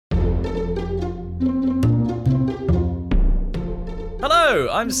Hello,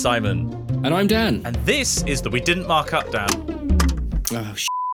 I'm Simon. And I'm Dan. And this is the We Didn't Mark Up, Dan. Oh,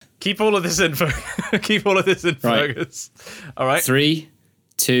 Keep all of this in Right. focus. All right. 3,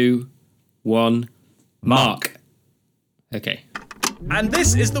 2, 1, mark. Okay. And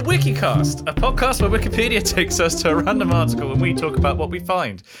this is the Wikicast, a podcast where Wikipedia takes us to a random article and we talk about what we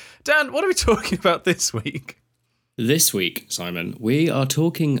find. Dan, what are we talking about this week? This week, Simon, we are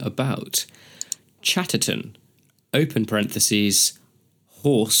talking about Chatterton, open parentheses,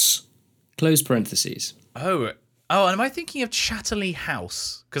 horse, close parentheses. Oh, and am I thinking of Chatterley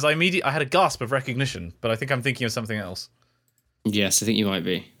House? Because I had a gasp of recognition, but I think I'm thinking of something else. Yes, I think you might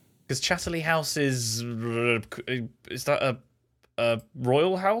be. Because Chatterley House is that a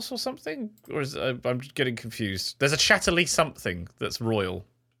royal house or something? Or I'm getting confused. There's a Chatterley something that's royal.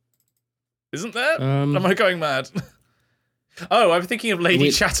 Isn't there? Am I going mad? Oh, I'm thinking of Lady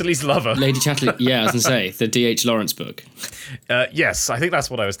Chatterley's Lover. Lady Chatterley, yeah, I was going to say, the D.H. Lawrence book. Yes, I think that's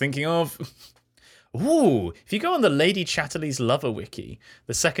what I was thinking of. Ooh, if you go on the Lady Chatterley's Lover wiki,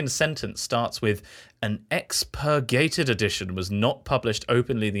 the second sentence starts with, an expurgated edition was not published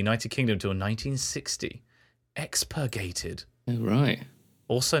openly in the United Kingdom until 1960. Expurgated. Oh, right.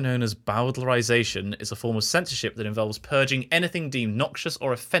 Also known as bowdlerization, is a form of censorship that involves purging anything deemed noxious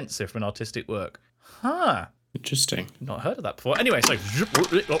or offensive from an artistic work. Huh. Interesting. Not heard of that before. Anyway, so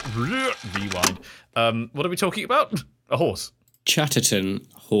rewind. What are we talking about? A horse. Chatterton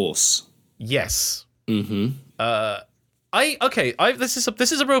horse. Yes. Mm-hmm. This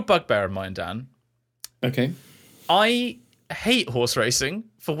is a real bugbear of mine, Dan. Okay. I hate horse racing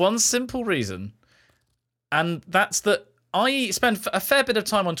for one simple reason, and that's that I spend a fair bit of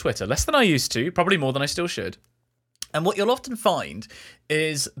time on Twitter, less than I used to, probably more than I still should. And what you'll often find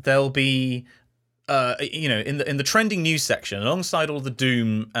is there'll be, in the trending news section, alongside all the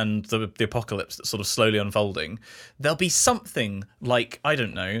doom and the apocalypse that's sort of slowly unfolding, there'll be something like, I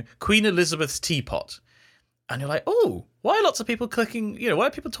don't know, Queen Elizabeth's teapot. And you're like, oh, why are lots of people clicking, why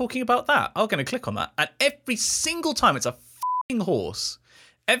are people talking about that? I'm going to click on that. And every single time it's a f***ing horse.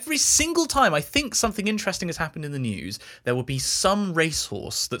 Every single time I think something interesting has happened in the news, there will be some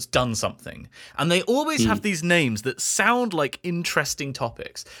racehorse that's done something. And they always have these names that sound like interesting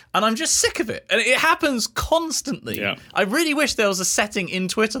topics. And I'm just sick of it. And it happens constantly. Yeah. I really wish there was a setting in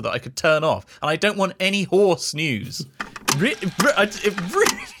Twitter that I could turn off. And I don't want any horse news. This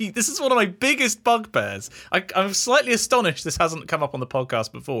is one of my biggest bugbears. I'm slightly astonished this hasn't come up on the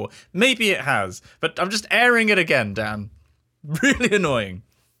podcast before. Maybe it has. But I'm just airing it again, Dan. Really annoying.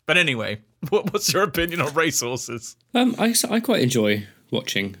 But anyway, what's your opinion on racehorses? I quite enjoy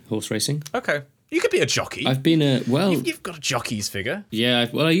watching horse racing. Okay. You could be a jockey. I've been You've got a jockey's figure. Yeah,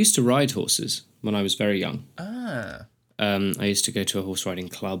 I used to ride horses when I was very young. Ah. I used to go to a horse riding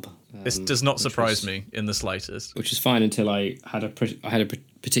club. This does not surprise me in the slightest. Which is fine until I had a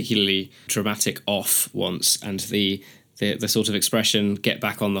particularly dramatic off once, and the sort of expression "get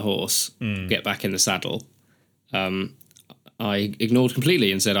back on the horse, get back in the saddle." I ignored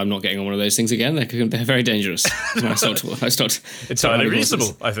completely and said, I'm not getting on one of those things again. They're very dangerous. And I stopped. Entirely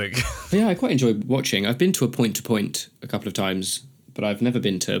reasonable, I think. But yeah, I quite enjoy watching. I've been to a point a couple of times, but I've never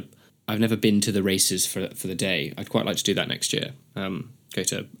been to the races for the day. I'd quite like to do that next year. Go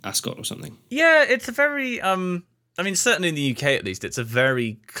to Ascot or something. Yeah, it's a very certainly in the UK at least, it's a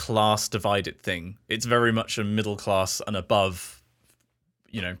very class divided thing. It's very much a middle class and above,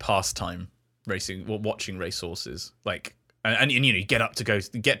 pastime racing, watching racehorses. And you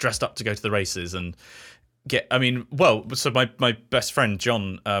get dressed up to go to the races and so my best friend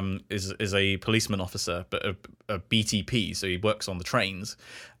John is a policeman officer, but a BTP, so he works on the trains,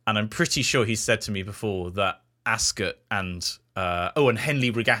 and I'm pretty sure he said to me before that Ascot and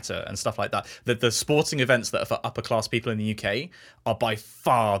Henley Regatta and stuff like that, that the sporting events that are for upper class people in the UK are by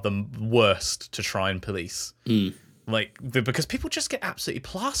far the worst to try and police. Because people just get absolutely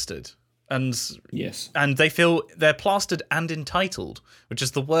plastered. And yes, and they feel they're plastered and entitled, which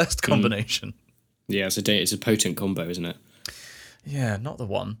is the worst combination. Yeah, it's a potent combo, isn't it? Yeah, not the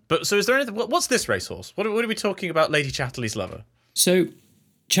one. But so, is there anything? What's this racehorse? What are we talking about? Lady Chatterley's Lover. So,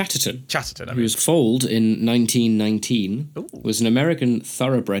 Chatterton, who was foaled in 1919, was an American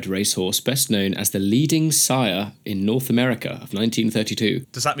thoroughbred racehorse, best known as the leading sire in North America of 1932.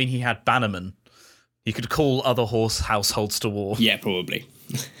 Does that mean he had bannermen? He could call other horse households to war. Yeah, probably.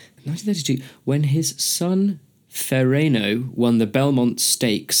 1932, when his son Ferreno won the Belmont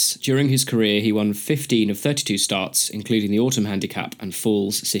Stakes. During his career, he won 15 of 32 starts, including the Autumn Handicap and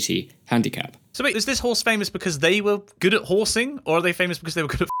Falls City Handicap. So wait, is this horse famous because they were good at horsing, or are they famous because they were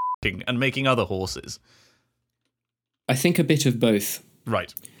good at f***ing and making other horses? I think a bit of both.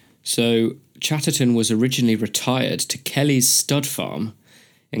 Right. So Chatterton was originally retired to Kelly's Stud Farm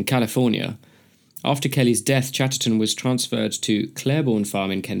in California. After Kelly's death, Chatterton was transferred to Claiborne Farm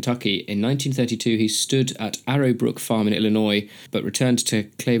in Kentucky. In 1932, he stood at Arrowbrook Farm in Illinois, but returned to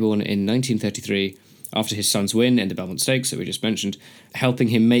Claiborne in 1933 after his son's win in the Belmont Stakes that we just mentioned, helping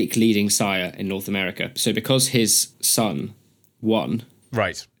him make leading sire in North America. So because his son won,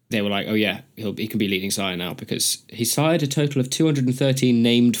 Right. they were like, oh yeah, he can be leading sire now, because he sired a total of 213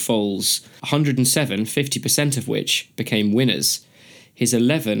 named foals, 107, 50% of which became winners. His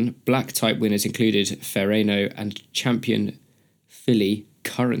 11 black-type winners included Ferrano and champion filly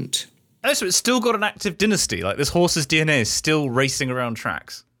Current. Oh, so it's still got an active dynasty. Like, this horse's DNA is still racing around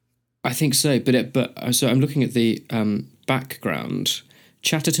tracks. I think so, so I'm looking at the background.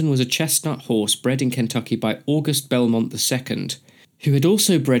 Chatterton was a chestnut horse bred in Kentucky by August Belmont II, who had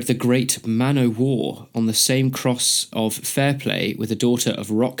also bred the great Man o' War on the same cross of Fairplay with a daughter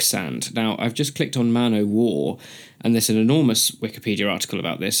of Rocksand. Now, I've just clicked on Man o' War, and there's an enormous Wikipedia article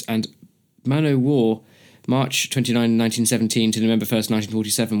about this, and Man o' War, March 29, 1917 to November 1st,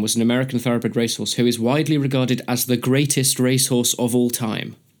 1947, was an American thoroughbred racehorse who is widely regarded as the greatest racehorse of all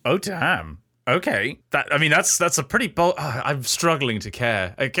time. Oh, damn. Okay. That's a pretty bold... I'm struggling to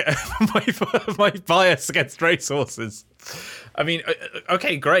care. My bias against racehorses. I mean,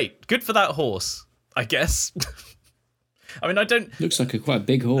 okay, great. Good for that horse, I guess. I mean, I don't... Looks like quite a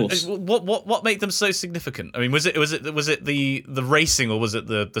big horse. What made them so significant? I mean, was it the racing, or was it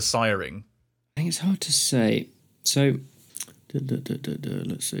the siring? I think it's hard to say. So,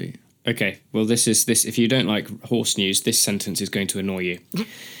 let's see. Okay, well, this. If you don't like horse news, this sentence is going to annoy you.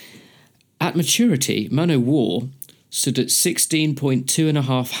 At maturity, Man o' War stood at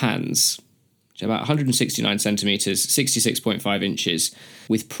 16.2½ hands, about 169 centimetres, 66.5 inches,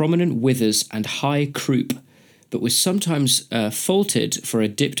 with prominent withers and high croup, but was sometimes faulted for a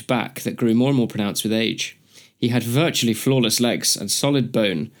dipped back that grew more and more pronounced with age. He had virtually flawless legs and solid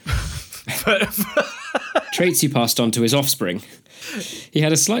bone, traits he passed on to his offspring. He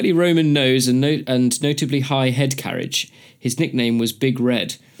had a slightly Roman nose and notably high head carriage. His nickname was Big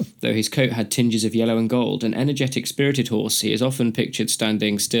Red, though his coat had tinges of yellow and gold. An energetic, spirited horse, he is often pictured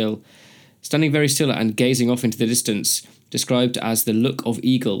standing very still and gazing off into the distance, described as the look of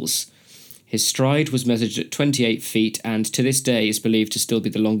eagles. His stride was measured at 28 feet and to this day is believed to still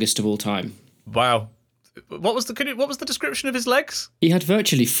be the longest of all time. Wow. What was the description of his legs? He had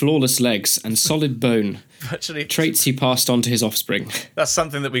virtually flawless legs and solid bone. Virtually. Traits he passed on to his offspring. That's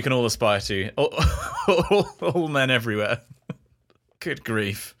something that we can all aspire to. All men everywhere. Good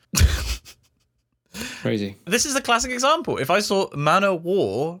grief. Crazy. This is a classic example. If I saw Man o'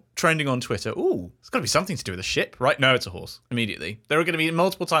 War trending on Twitter, it's got to be something to do with a ship, right? No, it's a horse. Immediately. There are going to be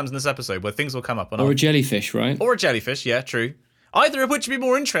multiple times in this episode where things will come up. Or a jellyfish, right? Or a jellyfish, yeah, true. Either of which would be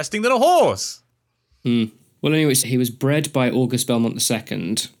more interesting than a horse. Well, anyways, he was bred by August Belmont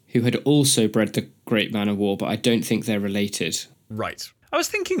II, who had also bred the great Man o' War, but I don't think they're related. Right. I was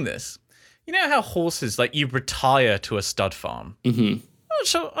thinking this. You know how horses, like, you retire to a stud farm? Mm-hmm.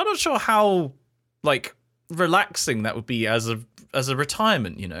 I'm not sure how, like, relaxing that would be as a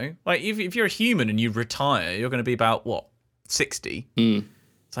retirement, you know? Like, if you're a human and you retire, you're going to be about, 60?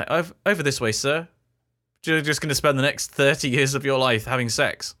 It's like, over this way, sir. You're just going to spend the next 30 years of your life having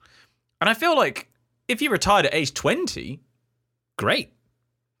sex. And I feel like if you retired at age 20, great.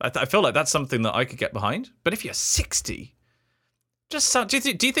 I feel like that's something that I could get behind. But if you're 60, do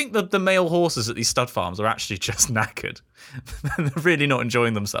you think that the male horses at these stud farms are actually just knackered? They're really not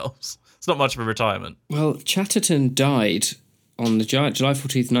enjoying themselves. It's not much of a retirement. Well, Chatterton died on the July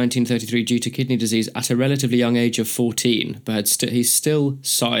 14th, 1933, due to kidney disease at a relatively young age of 14, but he's still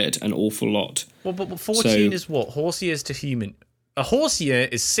sired an awful lot. Well, but 14 is what? Horse years to human. A horse year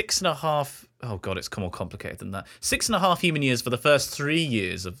is 6.5... Oh, God, it's more complicated than that. 6.5 human years for the first 3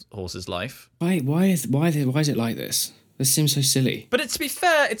 years of horse's life. Why is it like this? This seems so silly. But to be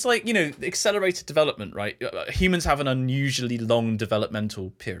fair, it's like, accelerated development, right? Humans have an unusually long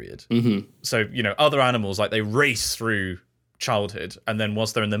developmental period. Mm-hmm. So, other animals, like, they race through childhood, and then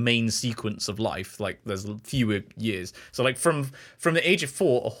once they're in the main sequence of life, like, there's fewer years. So, like, from the age of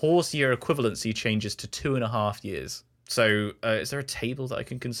 4, a horse year equivalency changes to 2.5 years. So, is there a table that I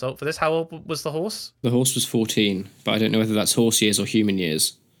can consult for this? How old was the horse? The horse was 14, but I don't know whether that's horse years or human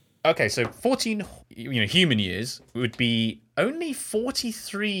years. Okay, so 14, human years would be only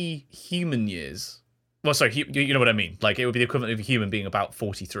 43 human years. Well, sorry, you know what I mean. Like, it would be the equivalent of a human being about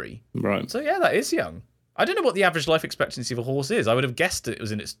 43. Right. So, yeah, that is young. I don't know what the average life expectancy of a horse is. I would have guessed it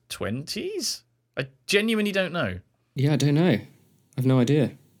was in its 20s. I genuinely don't know. Yeah, I don't know. I've no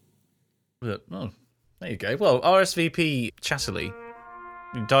idea. But, there you go. Well, RSVP Chatterley,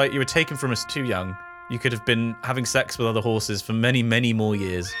 you were taken from us too young. You could have been having sex with other horses for many, many more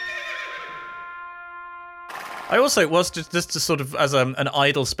years. I also was just to sort of as an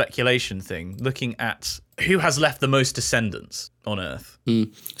idle speculation thing, looking at who has left the most descendants on Earth.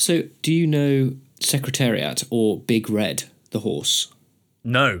 So, do you know Secretariat or Big Red, the horse?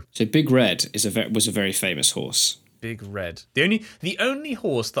 No. So, Big Red was a very famous horse. Big Red. The only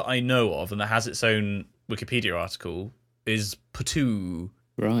horse that I know of and that has its own Wikipedia article is Patu.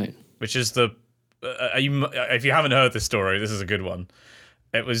 Right. Which is if you haven't heard this story, this is a good one.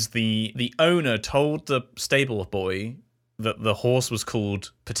 It was the owner told the stable boy that the horse was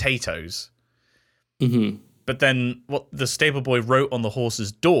called Potatoes. Mm-hmm. But then what the stable boy wrote on the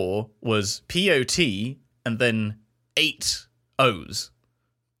horse's door was P-O-T and then 8 O's.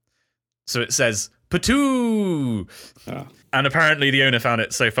 So it says Patu. Ah. And apparently the owner found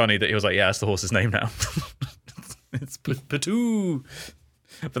it so funny that he was like, yeah, that's the horse's name now. It's Patu.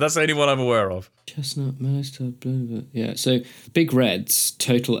 But that's the only one I'm aware of. Chestnut, Master, blah, blah. Yeah, so Big Red's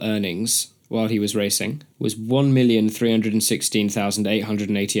total earnings while he was racing was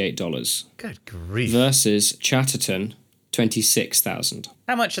 $1,316,888. Good grief. Versus Chatterton, $26,000.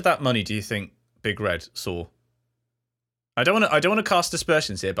 How much of that money do you think Big Red saw? I don't want to cast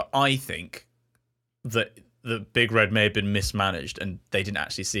aspersions here, but I think that the Big Red may have been mismanaged and they didn't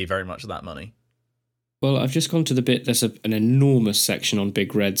actually see very much of that money. Well, I've just gone to the bit, there's an enormous section on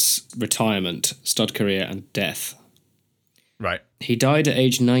Big Red's retirement, stud career, and death. Right. He died at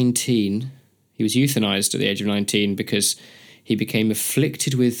age 19. He was euthanized at the age of 19 because he became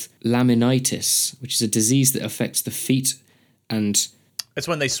afflicted with laminitis, which is a disease that affects the feet and... It's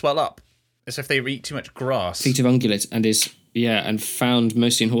when they swell up. It's if they eat too much grass. Feet of ungulate, and found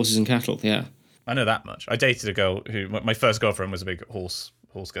mostly in horses and cattle, yeah. I know that much. I dated a girl who... My first girlfriend was a big horse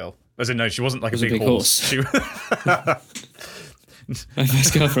girl. As in, no, she wasn't like a big horse. She... My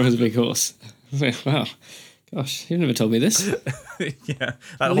first girlfriend was a big horse. I was like, wow, gosh, you've never told me this. Yeah,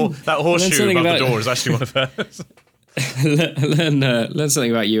 that horseshoe above the door is actually one of hers. learn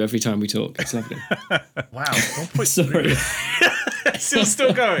something about you every time we talk. It's lovely. Wow, Sorry.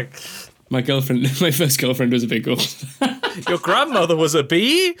 Still going. My first girlfriend was a big horse. Your grandmother was a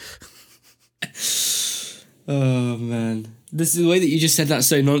bee? Oh, man. This is the way that you just said that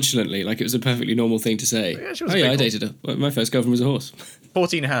so nonchalantly, like it was a perfectly normal thing to say. Yeah, she was I dated her. My first girlfriend was a horse.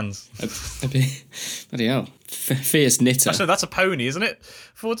 14 hands. Bloody hell. Fierce knitter. Actually, that's a pony, isn't it?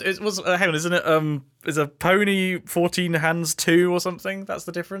 Hang on, isn't it? Is a pony 14 hands 2 or something? That's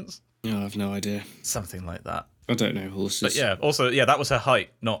the difference? Oh, I have no idea. Something like that. I don't know horses. But yeah, also, that was her height,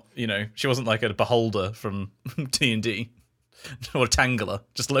 not, she wasn't like a beholder from D&D. Or a tangler.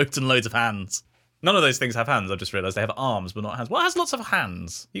 Just loads and loads of hands. None of those things have hands, I've just realised. They have arms, but not hands. What has lots of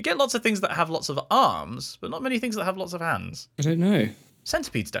hands? You get lots of things that have lots of arms, but not many things that have lots of hands. I don't know.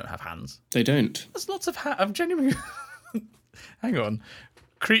 Centipedes don't have hands. They don't. There's lots of hands. I'm genuinely... Hang on.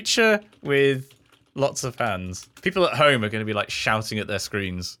 Creature with lots of hands. People at home are going to be, shouting at their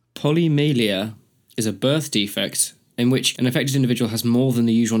screens. Polymelia is a birth defect in which an affected individual has more than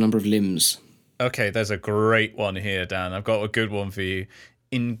the usual number of limbs. Okay, there's a great one here, Dan. I've got a good one for you.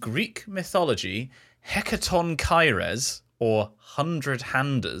 In Greek mythology, Hekatonchires, or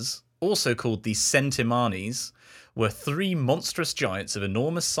 100-handers, also called the Centimanes, were 3 monstrous giants of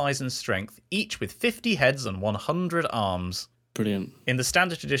enormous size and strength, each with 50 heads and 100 arms. Brilliant. In the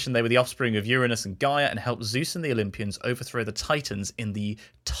standard tradition, they were the offspring of Uranus and Gaia and helped Zeus and the Olympians overthrow the Titans in the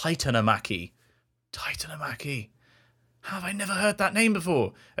Titanomachy. Titanomachy. How have I never heard that name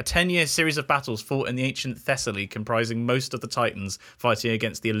before? A 10-year series of battles fought in the ancient Thessaly, comprising most of the Titans fighting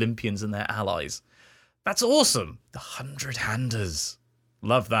against the Olympians and their allies. That's awesome. The 100-handers.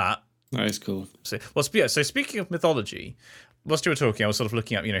 Love that. That is cool. So speaking of mythology, whilst you were talking, I was sort of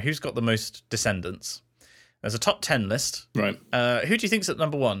looking up, who's got the most descendants. There's a top 10 list. Right. Who do you think's at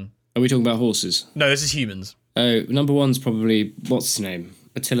number 1? Are we talking about horses? No, this is humans. Oh, number 1's probably, what's his name?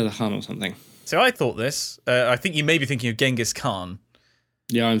 Attila the Hun or something. So I thought this. I think you may be thinking of Genghis Khan.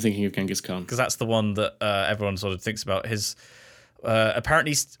 Yeah, I'm thinking of Genghis Khan. Because that's the one that everyone sort of thinks about. His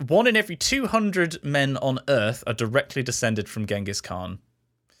apparently 1 in every 200 men on Earth are directly descended from Genghis Khan,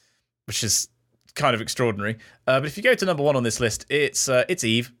 which is kind of extraordinary. But if you go to number 1 on this list, it's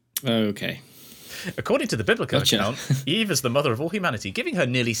Eve. Okay. According to the biblical Gotcha. account, Eve is the mother of all humanity, giving her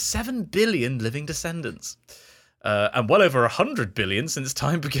nearly 7 billion living descendants. And well over 100 billion since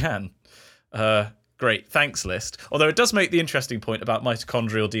time began. Great, thanks list. Although it does make the interesting point about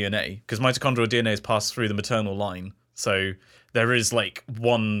mitochondrial DNA, because mitochondrial DNA is passed through the maternal line. So there is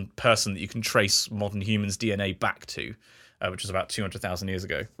one person that you can trace modern humans' DNA back to, which was about 200,000 years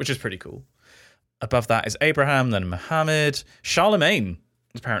ago, which is pretty cool. Above that is Abraham, then Muhammad. Charlemagne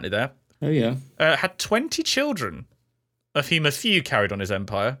is apparently there. Oh, yeah. Had 20 children, of whom a few carried on his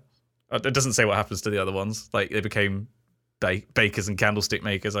empire. It doesn't say what happens to the other ones. Like, they became bakers and candlestick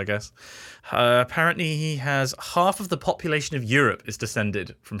makers, I guess. Apparently, he has half of the population of Europe is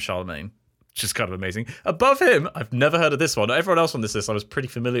descended from Charlemagne, which is kind of amazing. Above him, I've never heard of this one. Everyone else on this list I was pretty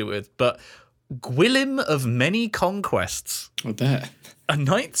familiar with, but Gwilym of many conquests. I bet. A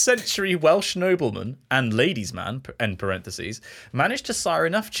 9th century Welsh nobleman and ladies' man, end parentheses, managed to sire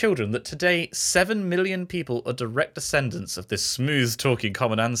enough children that today 7 million people are direct descendants of this smooth-talking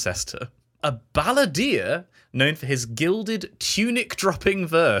common ancestor. A balladeer known for his gilded, tunic-dropping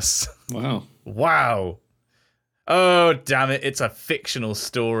verse. Wow. Wow. Oh, damn it. It's a fictional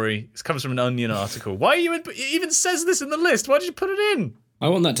story. This comes from an Onion article. Why are you it even says this in the list? Why did you put it in? I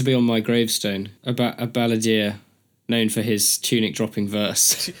want that to be on my gravestone. A balladeer known for his tunic-dropping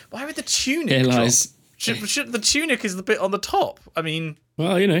verse. Why would the tunic Here drop? lies. Should the tunic is the bit on the top. I mean...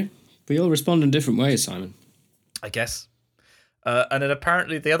 Well, you know, we all respond in different ways, Simon. I guess. And then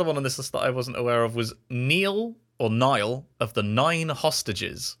apparently the other one on this list that I wasn't aware of was Nile of the 9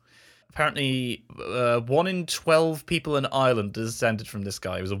 hostages. Apparently 1 in 12 people in Ireland descended from this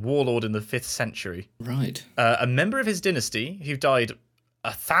guy. He was a warlord in the 5th century. Right. A member of his dynasty who died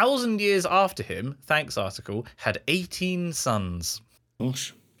 1,000 years after him, thanks article, had 18 sons.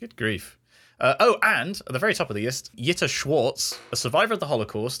 Gosh. Good grief. And at the very top of the list, Jutta Schwartz, a survivor of the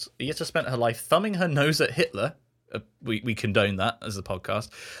Holocaust. Jutta spent her life thumbing her nose at Hitler. We condone that as a podcast.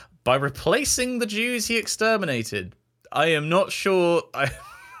 By replacing the Jews he exterminated. I am not sure...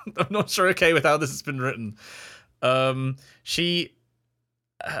 I'm not sure okay with how this has been written. She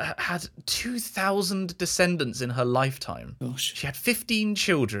had 2,000 descendants in her lifetime. Gosh. She had 15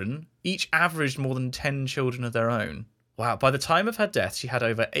 children, each averaged more than 10 children of their own. Wow, by the time of her death, she had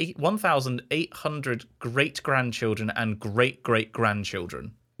over 1,800 great-grandchildren and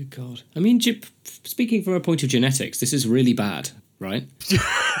great-great-grandchildren. Good God. I mean, speaking from a point of genetics, this is really bad, right?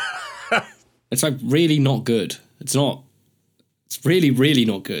 It's like really not good. It's not. It's really, really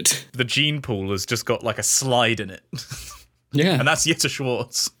not good. The gene pool has just got like a slide in it. Yeah. And that's Jutta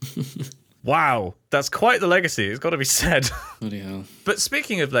Schwartz. Wow, that's quite the legacy. It's got to be said. Bloody hell. But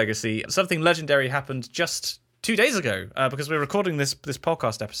speaking of legacy, something legendary happened just 2 days ago, because we're recording this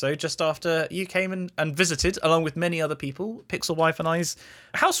podcast episode just after you came and visited, along with many other people, Pixel Wife and I's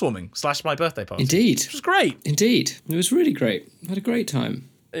housewarming / my birthday party. Indeed. Which was great. Indeed. It was really great. I had a great time.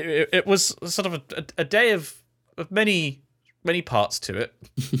 It was sort of a day of many parts to it.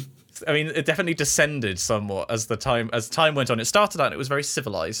 I mean, it definitely descended somewhat as time went on. It started out and it was very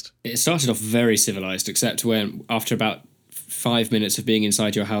civilized. It started off very civilized, except when, after about 5 minutes of being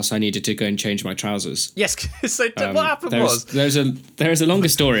inside your house, I needed to go and change my trousers. Yes, so what happened was... There is a longer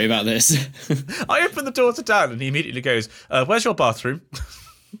story about this. I opened the door to Dan and he immediately goes, where's your bathroom?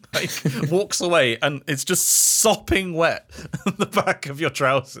 Like, walks away and it's just sopping wet on the back of your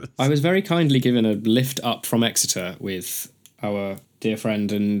trousers. I was very kindly given a lift up from Exeter with our dear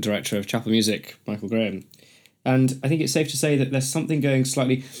friend and director of Chapel Music, Michael Graham. And I think it's safe to say that there's something going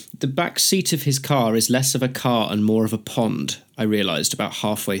slightly... The back seat of his car is less of a car and more of a pond, I realised about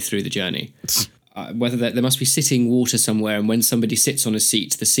halfway through the journey. Whether there must be sitting water somewhere, and when somebody sits on a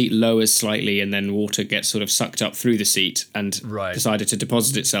seat, the seat lowers slightly and then water gets sort of sucked up through the seat and decided to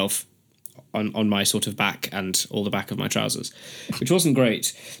deposit itself on my sort of back and all the back of my trousers, which wasn't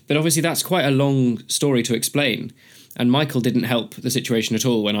great. But obviously that's quite a long story to explain. And Michael didn't help the situation at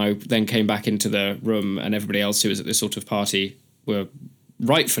all when I then came back into the room and everybody else who was at this sort of party were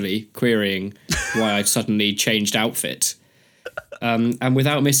rightfully querying why I'd suddenly changed outfit. And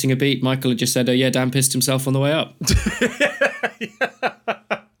without missing a beat, Michael had just said, oh yeah, Dan pissed himself on the way up.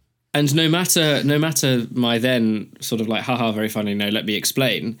 And no matter my then sort of like, haha, very funny, no, let me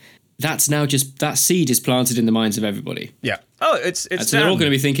explain, that's now just, that seed is planted in the minds of everybody. Yeah. Oh, it's so they're all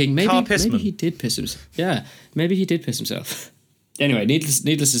going to be thinking, maybe he did piss himself. Yeah, maybe he did piss himself. Anyway, needless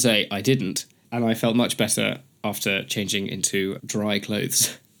to say, I didn't. And I felt much better after changing into dry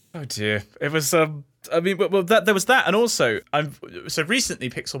clothes. Oh dear. It was, there was that. And also, so recently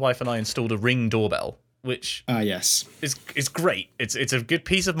Pixel Wife and I installed a Ring doorbell, which yes, is great. It's a good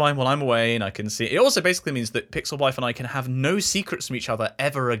peace of mind while I'm away and I can see. It also basically means that Pixel Wife and I can have no secrets from each other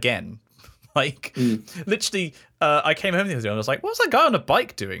ever again. Like, literally, I came home the other day and I was like, what's that guy on a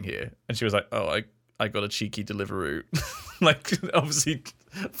bike doing here? And she was like, oh, I got a cheeky Deliveroo. Like, obviously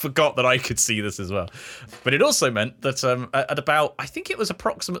forgot that I could see this as well. But it also meant that at about, I think it was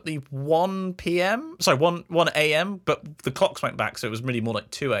approximately 1 a.m, but the clocks went back, so it was really more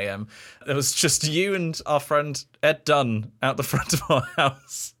like 2 a.m. There was just you and our friend Ed Dunn out the front of our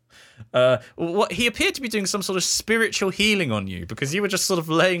house. What he appeared to be doing some sort of spiritual healing on you because you were just sort of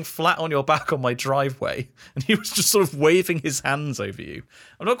laying flat on your back on my driveway, and he was just sort of waving his hands over you.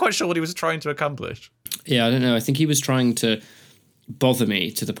 I'm not quite sure what he was trying to accomplish. Yeah, I don't know. I think he was trying to bother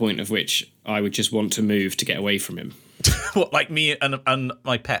me to the point of which I would just want to move to get away from him. What, like me and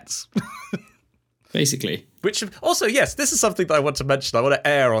my pets? Basically. Which also, yes, this is something that I want to mention. I want to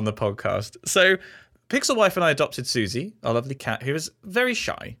air on the podcast. So, Pixel Wife and I adopted Susie, our lovely cat, who was very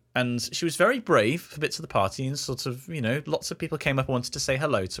shy, and she was very brave for bits of the party, and sort of, lots of people came up and wanted to say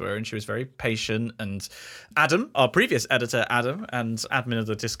hello to her, and she was very patient. And Adam, our previous editor, Adam, and admin of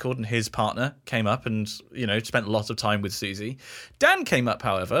the Discord, and his partner came up and, spent a lot of time with Susie. Dan came up,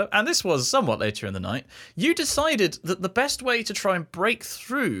 however, and this was somewhat later in the night. You decided that the best way to try and break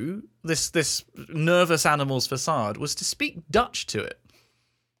through this nervous animal's facade was to speak Dutch to it.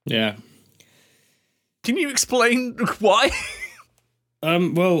 Yeah. Can you explain why?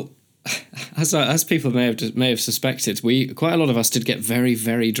 Well, as people may have suspected, quite a lot of us did get very,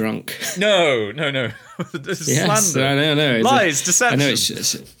 very drunk. No. This is slander. No. Lies, deception. I know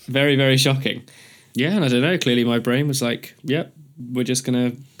it's very, very shocking. Yeah, and I don't know. Clearly, my brain was like, "Yep, we're just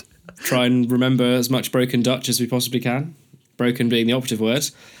gonna try and remember as much broken Dutch as we possibly can." Broken being the operative word.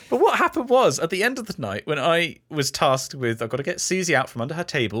 But what happened was, at the end of the night, when I was tasked with, I've got to get Susie out from under her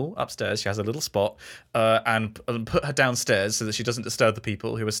table upstairs. She has a little spot, and put her downstairs so that she doesn't disturb the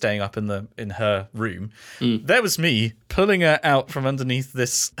people who are staying up in her room. There was me pulling her out from underneath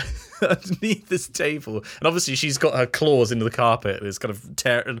this table, and obviously she's got her claws into the carpet and is kind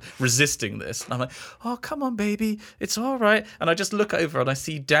of resisting this. And I'm like, "Oh, come on, baby, it's all right." And I just look over and I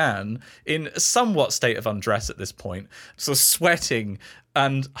see Dan in a somewhat state of undress at this point, sort of sweating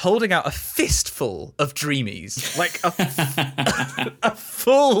and holding out a fistful of Dreamies, like a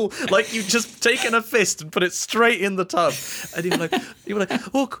full, like you've just taken a fist and put it straight in the tub. And you were like,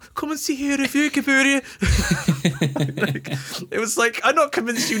 "Oh, come and see here if you can put it." It was like, I'm not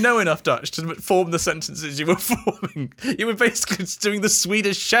convinced you know enough Dutch to form the sentences you were forming. You were basically just doing the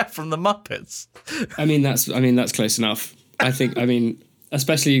Swedish Chef from the Muppets. I mean, that's close enough.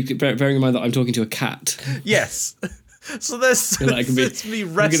 Especially bearing in mind that I'm talking to a cat. Yes. So there's me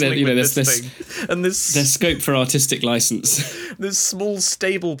wrestling with this thing, and there's scope for artistic license. This small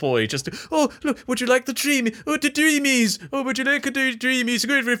stable boy just, "Oh, look, would you like the dreamy? Oh, the Dreamies. Oh, would you like the Dreamies?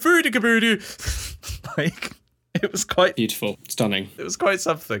 Great for food." Like, it was quite beautiful, stunning. It was quite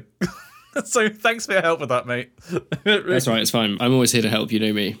something. So thanks for your help with that, mate. That's right, it's fine. I'm always here to help, you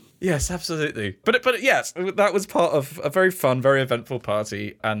know me. Yes, absolutely. But yes, that was part of a very fun, very eventful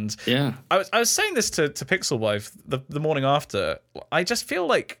party. And yeah, I was saying this to Pixel Wife the morning after. I just feel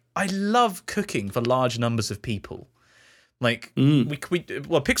like I love cooking for large numbers of people. Like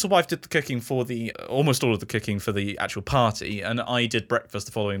Pixel Wife did the cooking for almost all of the cooking for the actual party, and I did breakfast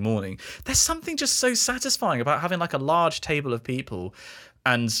the following morning. There's something just so satisfying about having like a large table of people.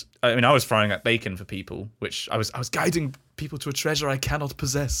 And I mean, I was frying up bacon for people, which I was guiding people to a treasure I cannot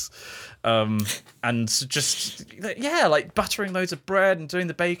possess, and just like buttering loads of bread and doing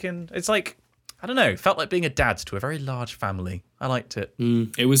the bacon. It's like, I don't know, felt like being a dad to a very large family. I liked it.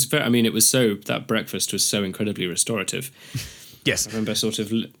 It was that breakfast was so incredibly restorative. Yes, I remember sort of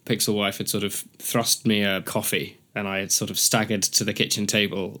Pixel Wife had sort of thrust me a coffee, and I had sort of staggered to the kitchen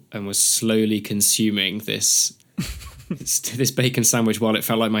table and was slowly consuming this bacon sandwich while it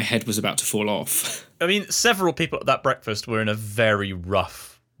felt like my head was about to fall off. I mean, several people at that breakfast were in a very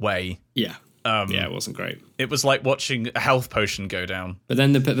rough way. Yeah. It wasn't great. It was like watching a health potion go down. But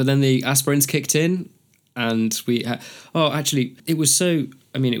then the aspirins kicked in, and we actually it was so.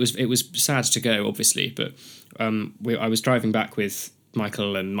 I mean, it was sad to go, obviously, but I was driving back with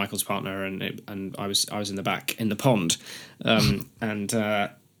Michael and Michael's partner, and I was in the back in the pond, and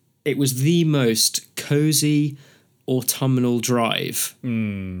it was the most cozy autumnal drive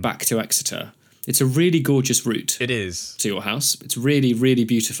back to Exeter. It's a really gorgeous route. It is. To your house. It's really, really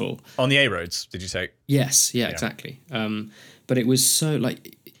beautiful. On the A roads, did you take? Yes, yeah. Exactly. But it was so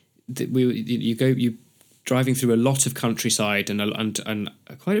like you driving through a lot of countryside and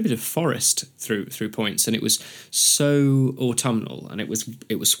quite a bit of forest through points, and it was so autumnal, and it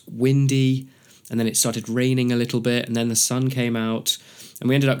was windy, and then it started raining a little bit, and then the sun came out. And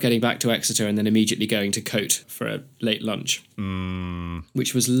we ended up getting back to Exeter and then immediately going to Cote for a late lunch,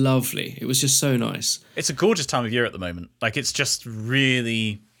 which was lovely. It was just so nice. It's a gorgeous time of year at the moment. Like, it's just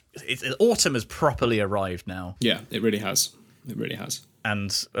really... autumn has properly arrived now. Yeah, it really has. It really has.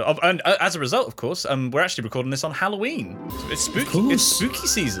 And as a result, of course, we're actually recording this on Halloween. It's spooky. It's spooky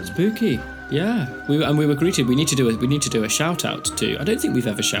season. Spooky. Yeah, we agreed we need to do a shout out to. I don't think we've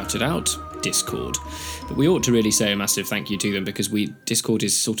ever shouted out Discord, but we ought to really say a massive thank you to them because Discord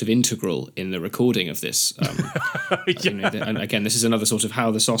is sort of integral in the recording of this. And again, this is another sort of how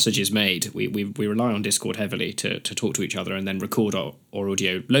the sausage is made. We rely on Discord heavily to talk to each other and then record our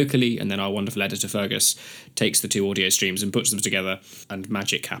audio locally, and then our wonderful editor Fergus takes the two audio streams and puts them together, and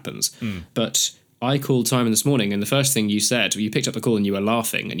magic happens. But I called Simon this morning, and the first thing you said, you picked up the call and you were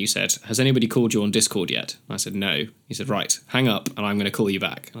laughing, and you said, "Has anybody called you on Discord yet?" And I said, "No." He said, "Right, hang up, and I'm going to call you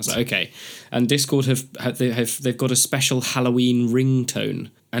back." And I was like, "Okay." And Discord they've got a special Halloween ringtone,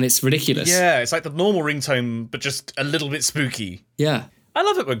 and it's ridiculous. Yeah, it's like the normal ringtone, but just a little bit spooky. Yeah. I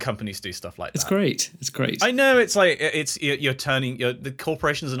love it when companies do stuff like that. It's great. It's great. I know it's like you're turning the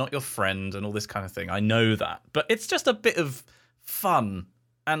corporations are not your friend and all this kind of thing. I know that, but it's just a bit of fun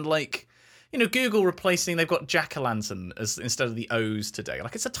and like. Google replacing, they've got jack-o'-lantern as instead of the O's today.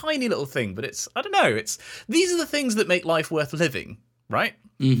 Like, it's a tiny little thing, but I don't know, these are the things that make life worth living, right?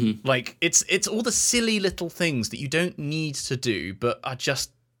 Mm-hmm. Like, it's all the silly little things that you don't need to do, but are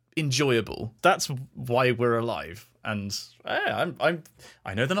just enjoyable. That's why we're alive. And I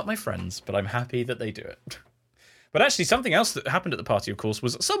know they're not my friends, but I'm happy that they do it. But actually, something else that happened at the party, of course,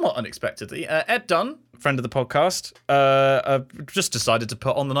 was somewhat unexpectedly. Ed Dunn, friend of the podcast, just decided to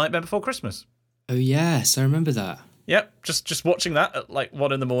put on The Nightmare Before Christmas. Oh, yes, I remember that. Yep, just watching that at like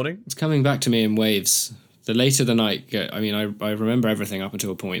 1 a.m. It's coming back to me in waves. The later the night, I remember everything up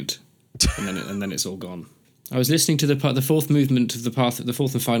until a point, and then it's all gone. I was listening to the fourth movement of the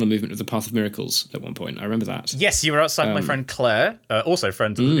fourth and final movement of the Path of Miracles at one point. I remember that. Yes, you were outside with my friend Claire, also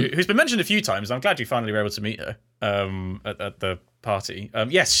friend who's been mentioned a few times. I'm glad you finally were able to meet her at the party.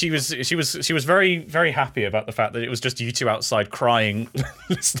 Yes, she was very, very happy about the fact that it was just you two outside crying,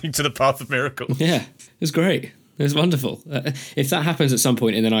 listening to the Path of Miracles. Yeah, it was great. It was wonderful. If that happens at some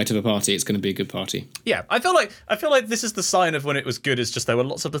point in the night of a party, it's going to be a good party. Yeah, I feel like this is the sign of when it was good. Is just there were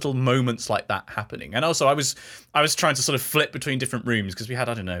lots of little moments like that happening, and also I was trying to sort of flip between different rooms because we had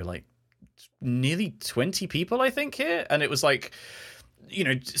like nearly 20 people I think here, and it was like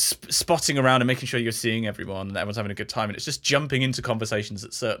spotting around and making sure you're seeing everyone and everyone's having a good time, and it's just jumping into conversations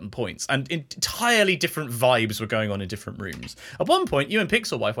at certain points, and entirely different vibes were going on in different rooms. At one point, you and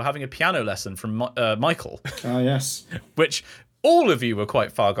Pixel Wife were having a piano lesson from Michael. Oh, yes. Which all of you were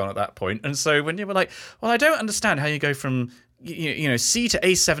quite far gone at that point, and so when you were like, well, I don't understand how you go from C to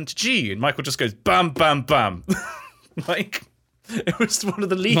A7 to G, and Michael just goes bam, bam, bam. Like... It was one of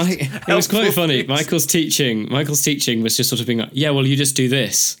the least. It was quite funny. Things. Michael's teaching was just sort of being like, "Yeah, well, you just do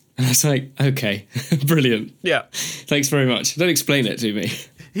this," and I was like, "Okay, brilliant. Yeah, thanks very much. Don't explain it to me."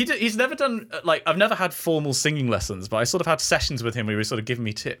 He's never done I've never had formal singing lessons, but I sort of had sessions with him where he was sort of giving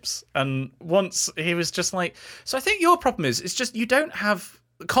me tips. And once he was just like, "So I think your problem is it's just you don't have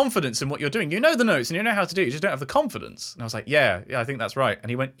confidence in what you're doing. You know the notes and you know how to do it. You just don't have the confidence." And I was like, "Yeah, I think that's right." And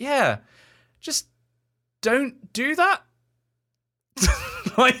he went, "Yeah, just don't do that."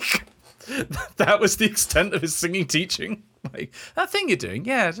 Like, that was the extent of his singing teaching. Like, that thing you're doing,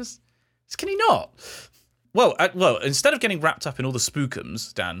 yeah, just can you not? Well, instead of getting wrapped up in all the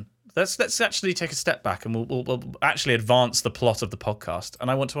spookums, Dan, let's actually take a step back and we'll actually advance the plot of the podcast. And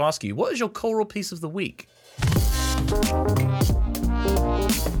I want to ask you, what is your choral piece of the week?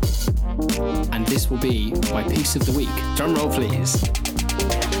 And this will be my piece of the week. Drum roll, please.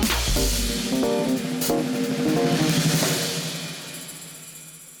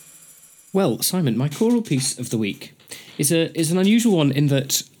 Well, Simon, my choral piece of the week is an unusual one in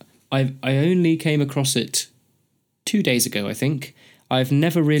that I only came across it 2 days ago, I think. I've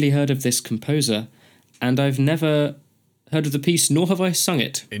never really heard of this composer, and I've never heard of the piece, nor have I sung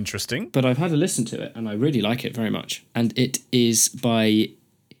it. Interesting. But I've had a listen to it, and I really like it very much. And it is by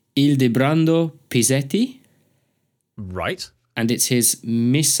Ildebrando Pizzetti. Right. And it's his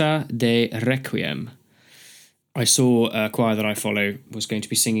Missa de Requiem. I saw a choir that I follow was going to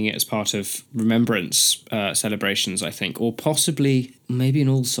be singing it as part of remembrance celebrations, I think, or possibly maybe an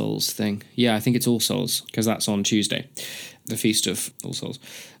All Souls thing. Yeah, I think it's All Souls because that's on Tuesday, the feast of All Souls.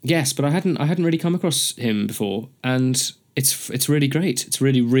 Yes, but I hadn't really come across him before, and it's really great. It's a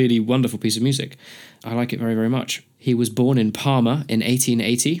really, really wonderful piece of music. I like it very, very much. He was born in Parma in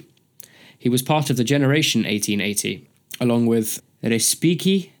 1880. He was part of the generation 1880, along with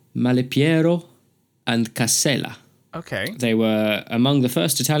Respighi, Malipiero, and Casella. Okay. They were among the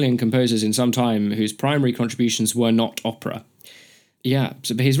first Italian composers in some time whose primary contributions were not opera. Yeah,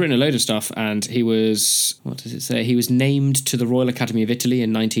 so he's written a load of stuff, and he was, what does it say? He was named to the Royal Academy of Italy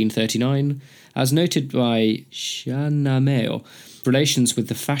in 1939. As noted by Cianameo, relations with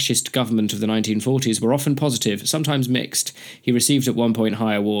the fascist government of the 1940s were often positive, sometimes mixed. He received at one point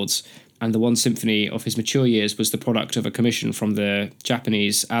high awards. and the one symphony of his mature years was the product of a commission from the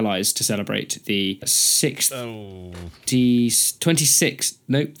Japanese allies to celebrate the 26th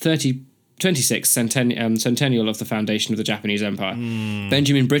centennial of the foundation of the Japanese Empire.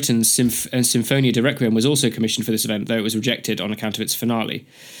 Benjamin Britten's Symphonia de Requiem was also commissioned for this event, though it was rejected on account of its finale.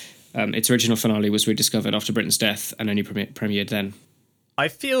 Its original finale was rediscovered after Britten's death and only premiered then. I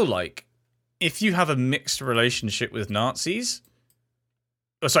feel like if you have a mixed relationship with Nazis,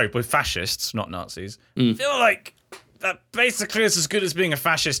 with fascists, not Nazis, I feel like that basically is as good as being a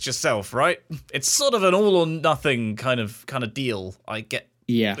fascist yourself, right? It's sort of an all or nothing kind of deal. I get.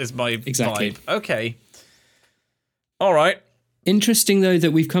 Yeah, is my exactly. vibe. Okay. All right. Interesting though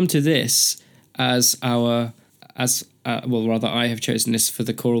that we've come to this as I have chosen this for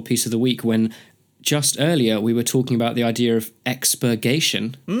the choral piece of the week when just earlier we were talking about the idea of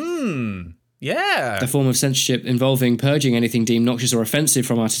expurgation. Yeah. The form of censorship involving purging anything deemed noxious or offensive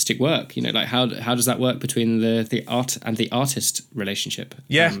from artistic work. You know, like how does that work between the art and the artist relationship?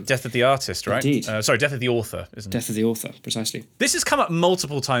 Yeah, death of the artist, right? Indeed. Death of the author, isn't it? Death of the author, precisely. This has come up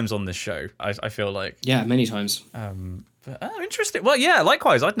multiple times on this show, I feel like. Yeah, many times. Interesting. Well, yeah,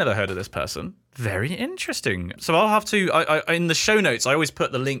 likewise. I'd never heard of this person. Very interesting. So I'll have to, I in the show notes, I always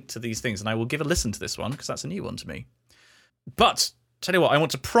put the link to these things, and I will give a listen to this one, because that's a new one to me. But tell you what, I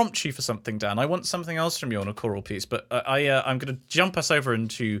want to prompt you for something, Dan. I want something else from you on a choral piece, but I'm going to jump us over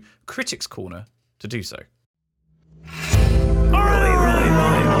into Critics' Corner to do so.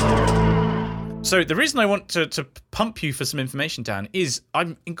 So the reason I want to pump you for some information, Dan, is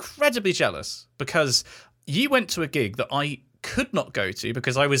I'm incredibly jealous because you went to a gig that I could not go to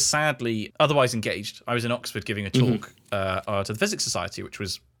because I was sadly otherwise engaged. I was in Oxford giving a talk to the Physics Society, which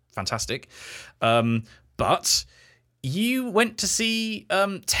was fantastic. But you went to see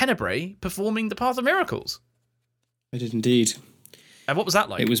Tenebrae performing The Path of Miracles. I did indeed. And what was that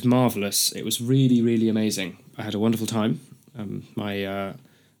like? It was marvellous. It was really, really amazing. I had a wonderful time.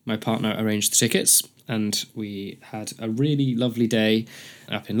 My partner arranged the tickets, and we had a really lovely day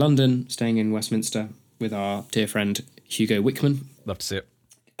up in London, staying in Westminster with our dear friend Hugo Wickman. Love to see it.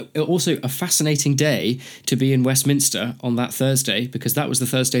 Also, a fascinating day to be in Westminster on that Thursday, because that was the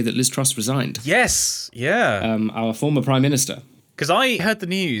Thursday that Liz Truss resigned. Yes, yeah. Our former Prime Minister. Because I heard the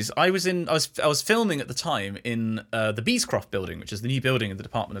news. I was filming at the time in the Beescroft building, which is the new building in the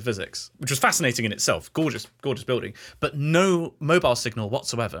Department of Physics, which was fascinating in itself. Gorgeous, gorgeous building, but no mobile signal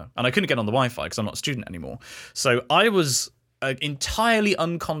whatsoever. And I couldn't get on the Wi-Fi because I'm not a student anymore. So I was entirely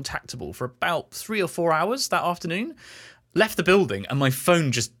uncontactable for about 3 or 4 hours that afternoon. Left the building and my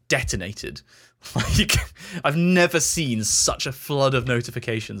phone just detonated. Like, I've never seen such a flood of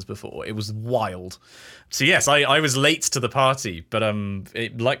notifications before. It was wild. So yes, I was late to the party, but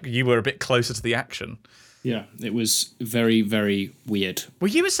like you were a bit closer to the action. Yeah, it was very, very weird.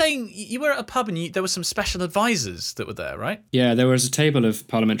 Well, you were saying you were at a pub and there were some special advisors that were there, right? Yeah, there was a table of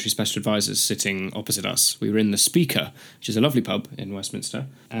parliamentary special advisors sitting opposite us. We were in the Speaker, which is a lovely pub in Westminster.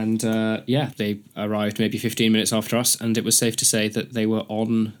 And they arrived maybe 15 minutes after us, and it was safe to say that they were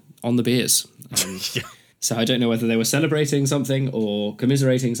on the beers. Yeah. So I don't know whether they were celebrating something or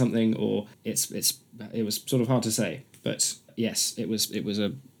commiserating something, or it was sort of hard to say. But yes, it was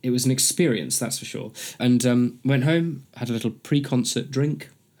an experience, that's for sure. And went home, had a little pre-concert drink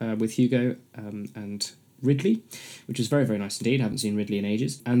with Hugo and Ridley, which was very, very nice indeed. Haven't seen Ridley in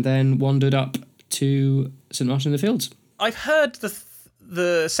ages. And then wandered up to St Martin in the Fields. I've heard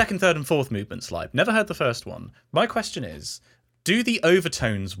the second, third, and fourth movements live. Never heard the first one. My question is, do the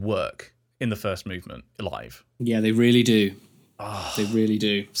overtones work in the first movement live? Yeah, they really do. Oh, they really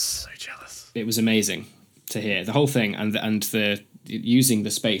do. I'm so jealous. It was amazing to hear the whole thing, and the using the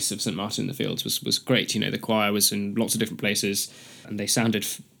space of St Martin in the Fields was great. You know, the choir was in lots of different places, and they sounded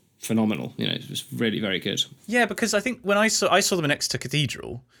phenomenal. You know, it was really very good. Yeah, because I think when I saw them next to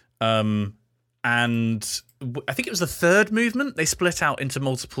Cathedral, and I think it was the third movement, they split out into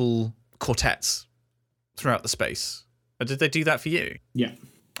multiple quartets throughout the space. Did they do that for you? Yeah.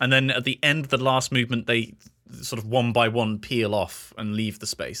 And then at the end of the last movement, they sort of one by one peel off and leave the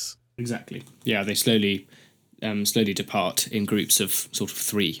space. Exactly. Yeah, they slowly depart in groups of sort of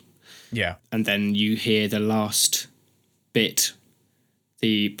 3. Yeah. And then you hear the last bit,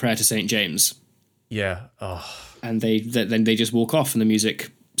 the prayer to St. James. Yeah. Oh. And then they just walk off and the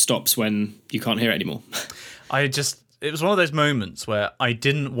music stops when you can't hear it anymore. It was one of those moments where I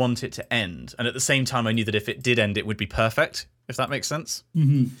didn't want it to end. And at the same time, I knew that if it did end, it would be perfect, if that makes sense.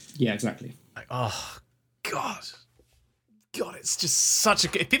 Mm-hmm. Yeah, exactly. Like, oh, God. God, it's just such a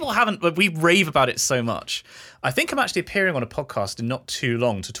good... If people haven't... We rave about it so much. I think I'm actually appearing on a podcast in not too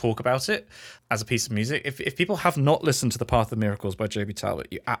long to talk about it as a piece of music. If people have not listened to The Path of Miracles by J.B. Talbot,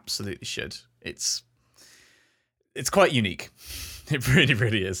 you absolutely should. It's quite unique. It really,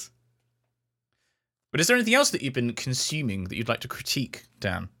 really is. But is there anything else that you've been consuming that you'd like to critique,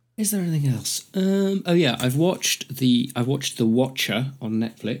 Dan? Is there anything else? Oh yeah, I've watched The Watcher on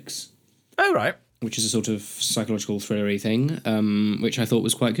Netflix. Oh, right. Which is a sort of psychological thrillery thing, which I thought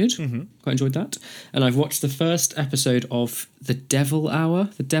was quite good. Mm-hmm. Quite enjoyed that. And I've watched the first episode of The Devil's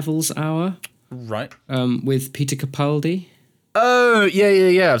Hour. Right. With Peter Capaldi. Oh,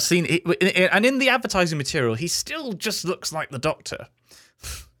 yeah. I've seen it. And in the advertising material, he still just looks like the Doctor.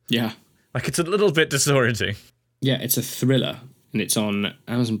 Yeah. Like, it's a little bit disorienting. Yeah, it's a thriller, and it's on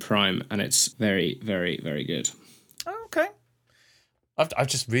Amazon Prime, and it's very, very, very good. Oh, okay. I've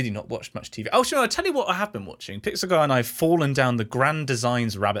just really not watched much TV. Oh, sure, I'll tell you what I have been watching. Pixar Guy and I have fallen down the Grand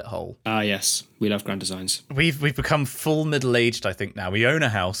Designs rabbit hole. Ah, yes. We love Grand Designs. We've become full middle-aged, I think, now. We own a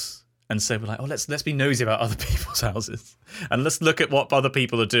house, and so we're like, oh, let's be nosy about other people's houses. And let's look at what other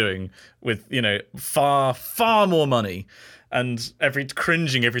people are doing with, far, far more money. And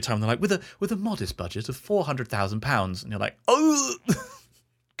cringing every time they're like, with a modest budget of £400,000, and you're like, oh,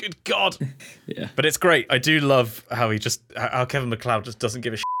 good God. Yeah. But it's great. I do love how Kevin MacLeod just doesn't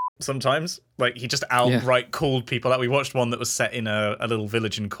give a shit sometimes. Like, he just outright called people out. We watched one that was set in a little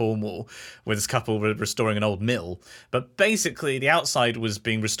village in Cornwall where this couple were restoring an old mill. But basically, the outside was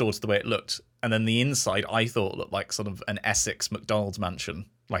being restored to the way it looked. And then the inside, I thought, looked like sort of an Essex McDonald's mansion.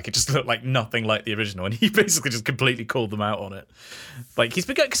 Like, it just looked like nothing like the original, and he basically just completely called them out on it. Like, he's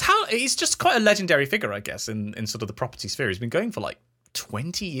just quite a legendary figure, I guess, in sort of the property sphere. He's been going for like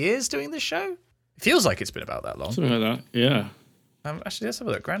 20 years doing this show. It feels like it's been about that long. Something like that, yeah. Actually, let's have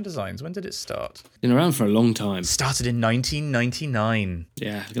a look. Grand Designs. When did it start? Been around for a long time. Started in 1999.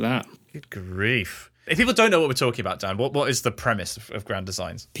 Yeah, look at that. Good grief. If people don't know what we're talking about, Dan, what is the premise of Grand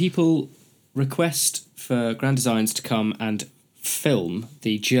Designs? People request for Grand Designs to come and film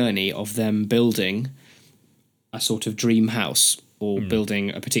the journey of them building a sort of dream house or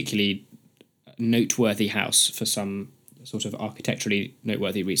building a particularly noteworthy house for some sort of architecturally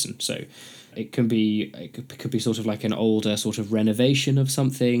noteworthy reason. So it could be sort of like an older sort of renovation of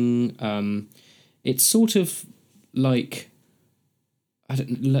something. It's sort of like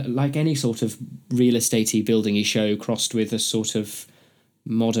like any sort of real estatey buildingy show crossed with a sort of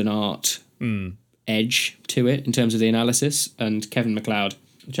modern art edge to it in terms of the analysis. And Kevin MacLeod,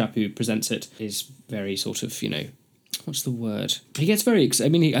 the chap who presents it, is very sort of, what's the word? He gets very.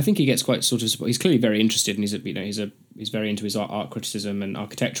 I think he gets quite sort of. He's clearly very interested, and he's very into his art criticism and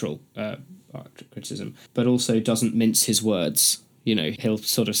architectural art criticism, but also doesn't mince his words. He'll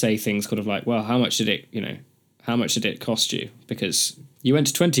sort of say things kind of like, well, how much did it cost you? Because you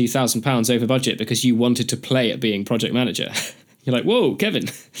went £20,000 over budget because you wanted to play at being project manager. You're like, whoa, Kevin.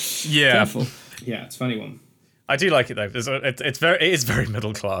 Yeah. Careful. Yeah, it's a funny one. I do like it though. It is very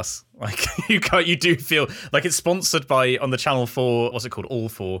middle class. Like, you do feel like it's sponsored by, on the Channel 4, what's it called? All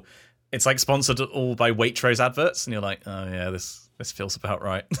 4. It's like sponsored all by Waitrose adverts, and you're like, oh yeah, this feels about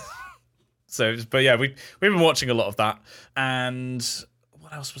right. But yeah, we've been watching a lot of that. And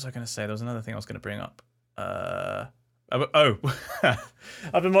what else was I going to say? There was another thing I was going to bring up.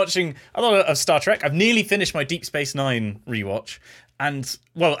 I've been watching a lot of Star Trek. I've nearly finished my Deep Space Nine rewatch. And,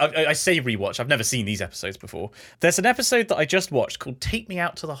 well, I say rewatch. I've never seen these episodes before. There's an episode that I just watched called Take Me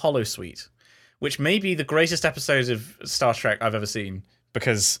Out to the Holosuite, which may be the greatest episode of Star Trek I've ever seen.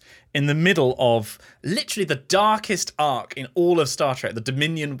 Because in the middle of literally the darkest arc in all of Star Trek, the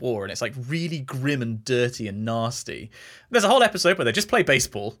Dominion War, and it's like really grim and dirty and nasty. There's a whole episode where they just play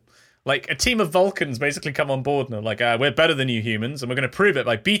baseball. Like, a team of Vulcans basically come on board and are like, we're better than you humans, and we're going to prove it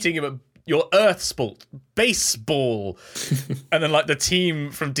by beating you at your Earth sport, baseball. And then, like, the team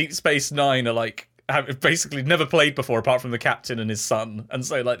from Deep Space Nine are like, have basically never played before apart from the captain and his son. And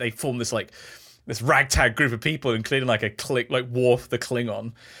so, like, they form this, like, this ragtag group of people, including, like, Worf the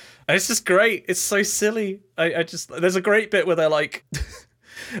Klingon. And it's just great. It's so silly. There's a great bit where they're like,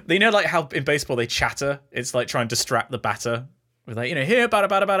 like how in baseball they chatter. It's like trying to distract the batter. With like, here,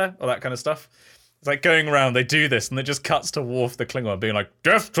 batter, all that kind of stuff. It's like going around, they do this, and it just cuts to Worf the Klingon being like,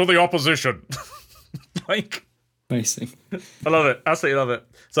 death to the opposition. Like, amazing. I love it. Absolutely love it.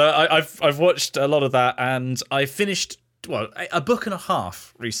 So I've watched a lot of that, and I finished, a book and a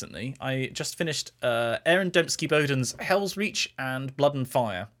half recently. I just finished Aaron Dembski-Bowden's Hell's Reach and Blood and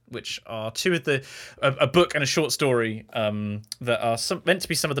Fire, which are two of a book and a short story that are meant to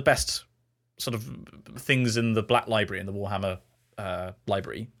be some of the best sort of things in the Black Library, in the Warhammer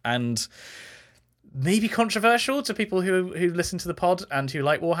library. And maybe controversial to people who listen to the pod and who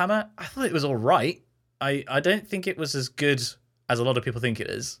like Warhammer. I thought it was all right. I don't think it was as good as a lot of people think it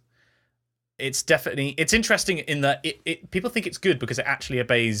is. It's interesting in that people think it's good because it actually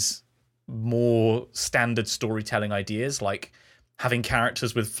obeys more standard storytelling ideas, like having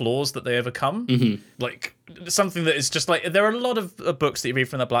characters with flaws that they overcome. Like something that is just like, there are a lot of books that you read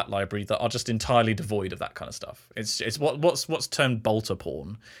from the Black Library that are just entirely devoid of that kind of stuff. It's what's termed bolter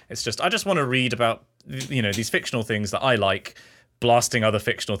porn. It's just, I just want to read about, you know, these fictional things that I like blasting other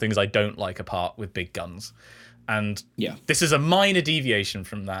fictional things I don't like apart with big guns. And this is a minor deviation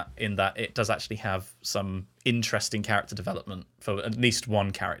from that, in that it does actually have some interesting character development for at least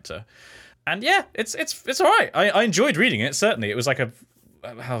one character. And yeah, it's all right. I enjoyed reading it, certainly. It was like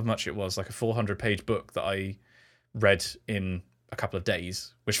how much it was, like a 400-page book that I read in a couple of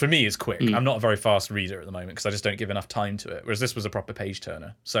days, which for me is quick. I'm not a very fast reader at the moment because I just don't give enough time to it, whereas this was a proper page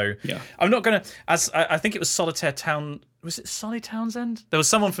turner. So I'm not going to, as I think it was Solitaire Town, was it Solly Townsend? There was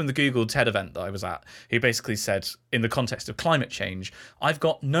someone from the Google TED event that I was at who basically said, in the context of climate change, I've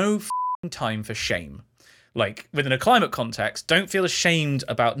got no time for shame. Like, within a climate context, don't feel ashamed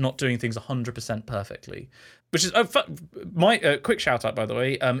about not doing things 100% perfectly. Which is, my quick shout out, by the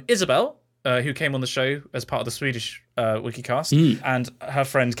way, Isabel, who came on the show as part of the Swedish Wikicast, and her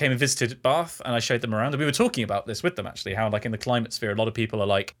friend came and visited Bath, and I showed them around. And we were talking about this with them, actually, how, like, in the climate sphere, a lot of people are,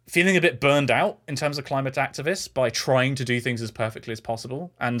 like, feeling a bit burned out in terms of climate activists by trying to do things as perfectly as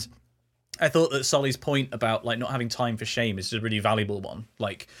possible. And I thought that Solly's point about, like, not having time for shame is a really valuable one.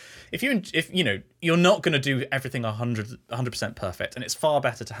 Like, if you know, you're not going to do everything 100% perfect, and it's far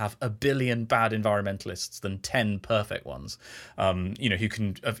better to have a billion bad environmentalists than 10 perfect ones, you know, who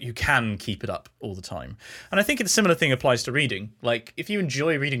can keep it up all the time. And I think a similar thing applies to reading. Like, if you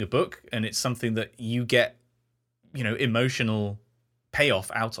enjoy reading a book and it's something that you get, you know, emotional payoff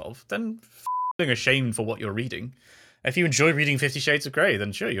out of, then being ashamed for what you're reading. If you enjoy reading 50 Shades of Grey,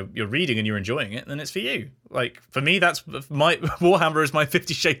 then sure, you're reading and you're enjoying it, then it's for you. Like, for me, that's my Warhammer is my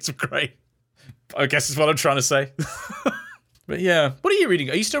 50 Shades of Grey. I guess is what I'm trying to say. But yeah, what are you reading?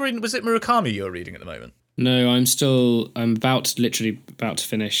 Are you still reading? Was it Murakami you're reading at the moment? No, I'm literally about to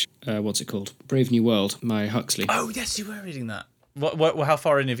finish, what's it called? Brave New World, my Huxley. Oh, yes, you were reading that. How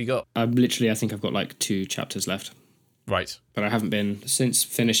far in have you got? I think I've got like 2 chapters left. Right. But I haven't been, since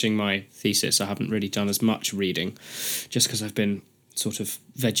finishing my thesis, I haven't really done as much reading, just because I've been sort of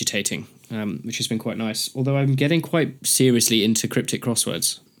vegetating, which has been quite nice. Although I'm getting quite seriously into cryptic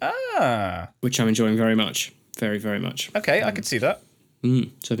crosswords. Which I'm enjoying very much. Very, very much. Okay, I could see that. So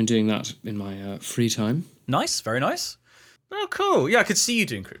I've been doing that in my free time. Nice, very nice. Oh, cool. Yeah, I could see you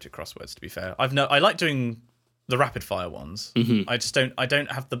doing cryptic crosswords, to be fair. I like doing the rapid fire ones. I just don't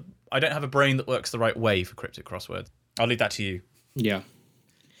have a brain that works the right way for cryptic crosswords. I'll leave that to you. Yeah.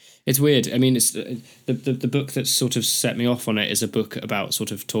 It's weird. I mean, it's the book that sort of set me off on it is a book about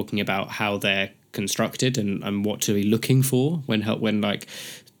sort of talking about how they're constructed and what to be looking for when like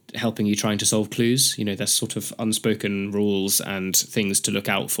helping you trying to solve clues. You know, there's sort of unspoken rules and things to look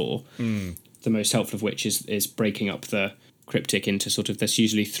out for. The most helpful of which is breaking up the cryptic into sort of, there's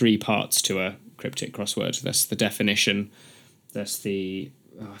usually 3 parts to a cryptic crossword. There's the definition, there's the,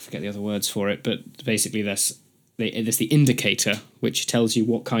 I forget the other words for it, but basically there's the indicator, which tells you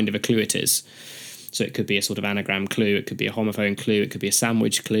what kind of a clue it is. So it could be a sort of anagram clue, it could be a homophone clue, it could be a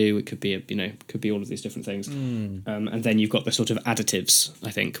sandwich clue, it could be could be all of these different things. And then you've got the sort of additives, I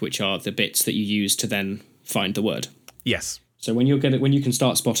think, which are the bits that you use to then find the word. Yes. So when you can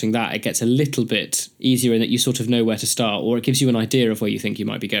start spotting that, it gets a little bit easier in that you sort of know where to start, or it gives you an idea of where you think you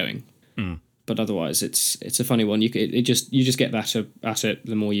might be going. But otherwise, it's a funny one. You just get better at it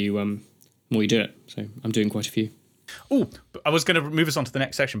the more you do it. So I'm doing quite a few. Oh, I was going to move us on to the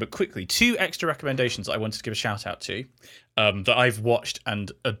next section, but quickly, 2 extra recommendations I wanted to give a shout out to that I've watched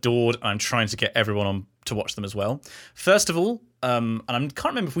and adored. And I'm trying to get everyone on to watch them as well. First of all, and I can't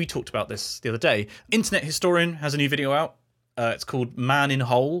remember if we talked about this the other day, Internet Historian has a new video out. It's called Man in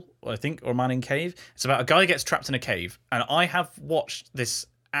Hole, I think, or Man in Cave. It's about a guy who gets trapped in a cave. And I have watched this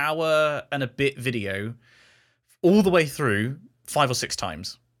hour and a bit video all the way through 5 or 6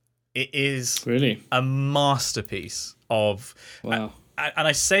 times. It is really a masterpiece of... Wow. And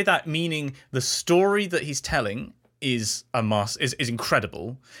I say that meaning the story that he's telling is is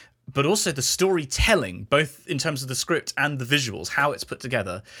incredible, but also the storytelling, both in terms of the script and the visuals, how it's put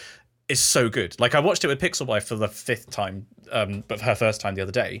together, is so good. Like, I watched it with Pixel Wife for the 5th time, but her first time the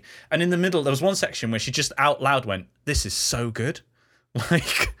other day. And in the middle, there was one section where she just out loud went, "This is so good."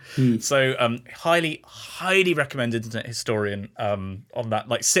 Like, so highly recommend Internet Historian on that.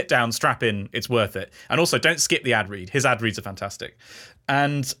 Like, sit down, strap in, it's worth it. And also, don't skip the ad read. His ad reads are fantastic.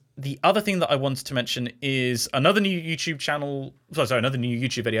 And the other thing that I wanted to mention is another new YouTube channel. Another new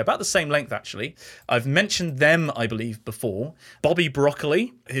YouTube video about the same length, actually. I've mentioned them, I believe, before. Bobby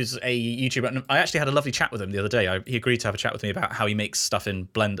Broccoli, who's a YouTuber. And I actually had a lovely chat with him the other day. He agreed to have a chat with me about how he makes stuff in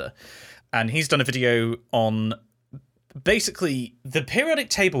Blender. And he's done a video on basically the periodic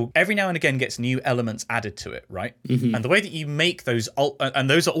table every now and again gets new elements added to it, right? And the way that you make those, and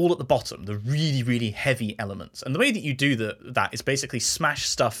those are all at the bottom, the really, really heavy elements. And the way that you do that is basically smash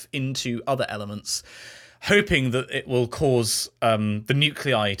stuff into other elements, hoping that it will cause the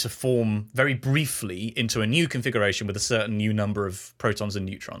nuclei to form very briefly into a new configuration with a certain new number of protons and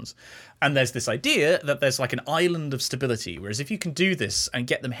neutrons. And there's this idea that there's like an island of stability, whereas if you can do this and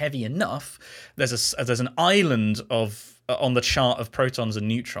get them heavy enough, there's an island of on the chart of protons and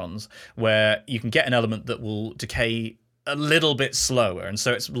neutrons where you can get an element that will decay a little bit slower, and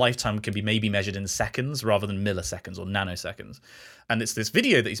so its lifetime can be maybe measured in seconds rather than milliseconds or nanoseconds. And it's this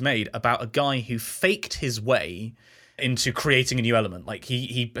video that he's made about a guy who faked his way into creating a new element. Like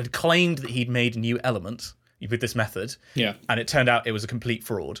he had claimed that he'd made a new element with this method, and it turned out it was a complete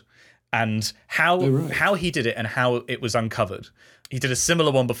fraud. And how he did it and how it was uncovered. He did a similar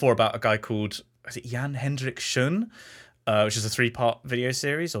one before about a guy called, is it Jan Hendrik Schoen, which is a 3-part video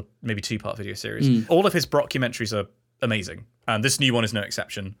series, or maybe 2-part video series. All of his documentaries are amazing, and this new one is no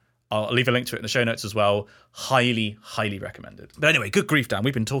exception. I'll leave a link to it in the show notes as well. Highly, highly recommended. But anyway, good grief, Dan.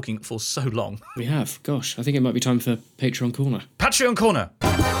 We've been talking for so long. We have. Gosh, I think it might be time for Patreon Corner. Patreon Corner.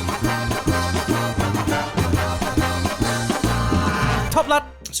 Top lad.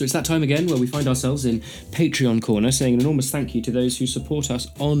 So it's that time again where we find ourselves in Patreon Corner, saying an enormous thank you to those who support us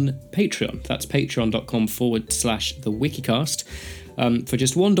on Patreon. That's patreon.com/the Wikicast. For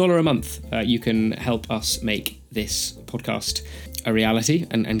just $1 a month, you can help us make this podcast a reality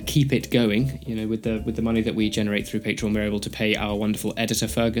and keep it going. You know, with the money that we generate through Patreon, we're able to pay our wonderful editor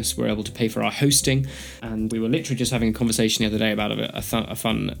Fergus. We're able to pay for our hosting, and we were literally just having a conversation the other day about a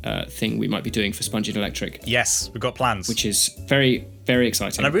fun thing we might be doing for Spongy and Electric. Yes, we've got plans, which is very, very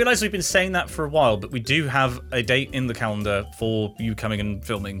exciting. And I realise we've been saying that for a while, but we do have a date in the calendar for you coming and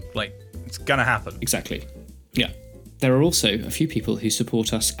filming. Like, it's gonna happen. Exactly. Yeah. There are also a few people who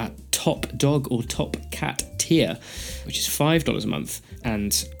support us at Top Dog or Top Cat tier, which is $5 a month,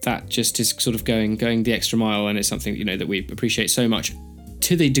 and that just is sort of going the extra mile, and it's something, you know, that we appreciate so much,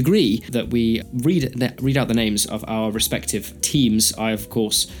 to the degree that we read out the names of our respective teams. I, of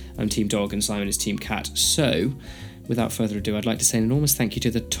course, am Team Dog, and Simon is Team Cat. So, without further ado, I'd like to say an enormous thank you to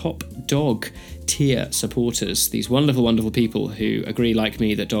the Top Dog tier supporters, these wonderful, wonderful people who agree, like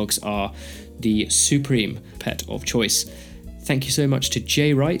me, that dogs are the supreme pet of choice. Thank you so much to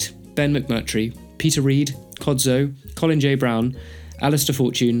Jay Wright, Ben McMurtry, Peter Reed, Kodzo, Colin J. Brown, Alistair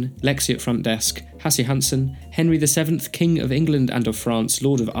Fortune, Lexi at Front Desk, Hassie Hansen, Henry VII, King of England and of France,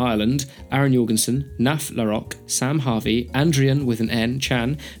 Lord of Ireland, Aaron Jorgensen, Naf Larocque, Sam Harvey, Andrian with an N,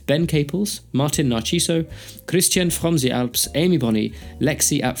 Chan, Ben Caples, Martin Narciso, Christian from the Alps, Amy Bonney,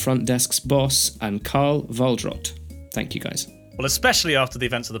 Lexi at Front Desk's boss, and Carl Waldrot. Thank you, guys. Well, especially after the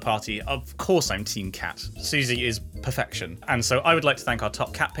events of the party, of course I'm Team Cat. Susie is perfection. And so I would like to thank our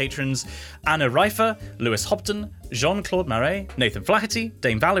top cat patrons: Anna Reifer, Lewis Hobton, Jean-Claude Marais, Nathan Flaherty,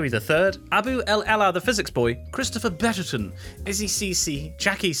 Dame Valerie III, Abu El Ella the Physics Boy, Christopher Betterton, Izzy CC,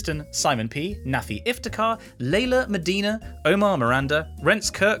 Jack Easton, Simon P, Nafi Iftikhar, Layla Medina, Omar Miranda, Rents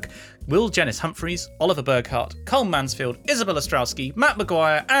Kirk, Will Jenice Humphreys, Oliver Burkhart, Colm Mansfield, Isabella Strowski, Matt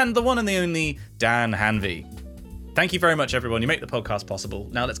Maguire, and the one and the only Dan Hanvey. Thank you very much, everyone. You make the podcast possible.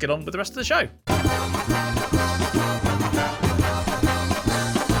 Now let's get on with the rest of the show.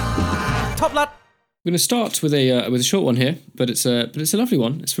 Top lad. We're going to start with a short one here, but it's a lovely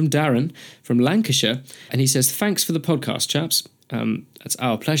one. It's from Darren from Lancashire, and he says, "Thanks for the podcast, chaps. That's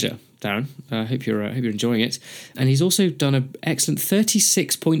our pleasure, Darren. I hope you're enjoying it." And he's also done an excellent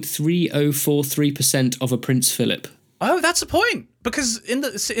 36.3043% of a Prince Philip. Oh, that's a point, because in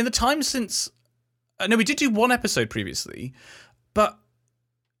the time since. No, we did do one episode previously, but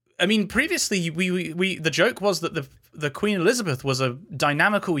I mean, previously we the joke was that the Queen Elizabeth was a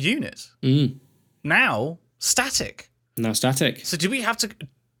dynamical unit. Now static. Now static. So do we have to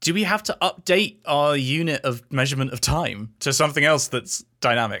update our unit of measurement of time to something else that's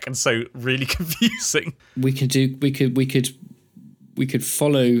dynamic and so really confusing? We could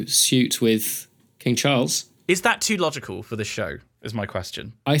follow suit with King Charles. Is that too logical for this show? Is my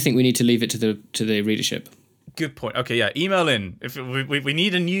question. I think we need to leave it to the readership. Good point. Okay, yeah. Email in if we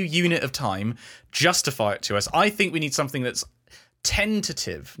need a new unit of time. Justify it to us. I think we need something that's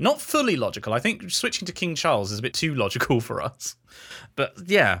tentative, not fully logical. I think switching to King Charles is a bit too logical for us. But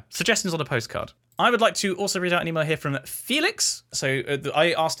yeah, suggestions on a postcard. I would like to also read out an email here from Felix. So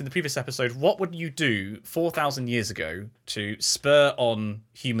I asked in the previous episode, what would you do 4,000 years ago to spur on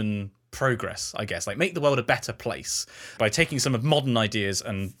human progress, I guess, like make the world a better place by taking some of modern ideas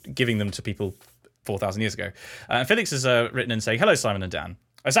and giving them to people 4,000 years ago. Felix has written in saying, hello, Simon and Dan.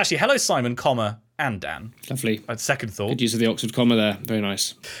 It's actually hello, Simon, comma, and Dan. Lovely. A second thought. Good use of the Oxford comma there. Very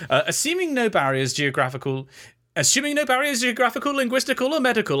nice. Assuming no barriers, geographical, linguistical, or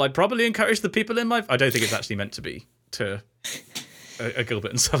medical, I'd probably encourage the people in my... I don't think it's actually meant to be to a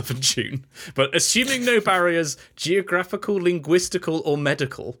Gilbert and Sullivan tune. But assuming no barriers, geographical, linguistical, or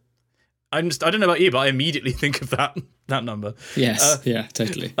medical... I don't know about you, but I immediately think of that number. Yes, yeah,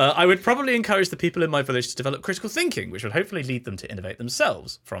 totally. I would probably encourage the people in my village to develop critical thinking, which would hopefully lead them to innovate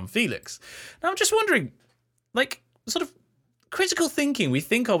themselves, from Felix. Now, I'm just wondering, like, sort of critical thinking we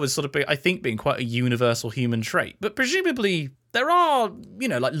think of as sort of, I think, being quite a universal human trait. But presumably there are,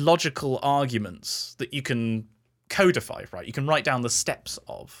 like logical arguments that you can codify, right? You can write down the steps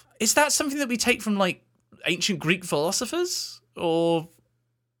of. Is that something that we take from, like, ancient Greek philosophers? Or...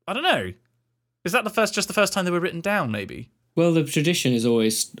 I don't know. Is that just the first time they were written down, maybe? Well, the tradition is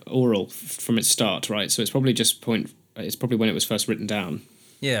always oral from its start, right? So it's probably it's probably when it was first written down.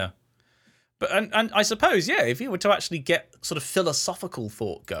 Yeah. But and I suppose, yeah, if you were to actually get sort of philosophical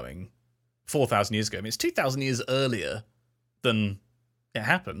thought going 4,000 years ago, I mean, it's 2,000 years earlier than it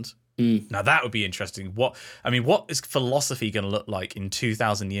happened. Mm. Now, that would be interesting. What is philosophy going to look like in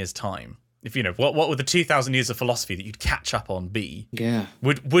 2,000 years' time? If what would the 2,000 years of philosophy that you'd catch up on be? Yeah.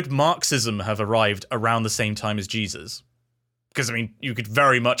 Would Marxism have arrived around the same time as Jesus? Because you could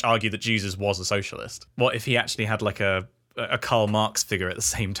very much argue that Jesus was a socialist. What if he actually had like a Karl Marx figure at the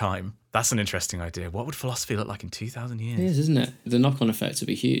same time? That's an interesting idea. What would philosophy look like in 2,000 years? It is, isn't it? The knock-on effects would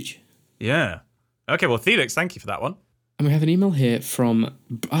be huge. Yeah. Okay. Well, Felix, thank you for that one. And we have an email here from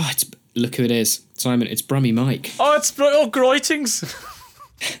look who it is, Simon. It's Brummy Mike. Oh, it's Greetings.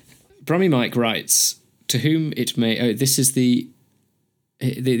 Brummy Mike writes, to whom it may... Oh, this is the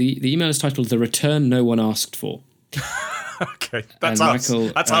email is titled The Return No One Asked For. Okay, that's us.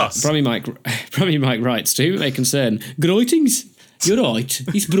 That's us. Brummy Mike writes, to whom it may concern, Greetings. You're right,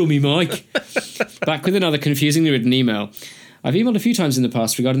 it's Brummy Mike. Back with another confusingly written email. I've emailed a few times in the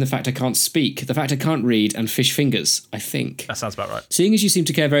past regarding the fact I can't speak, the fact I can't read, and fish fingers, I think. That sounds about right. Seeing as you seem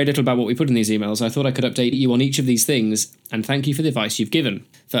to care very little about what we put in these emails, I thought I could update you on each of these things, and thank you for the advice you've given.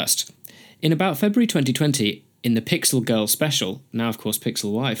 First, in about February 2020, in the Pixel Girl special, now of course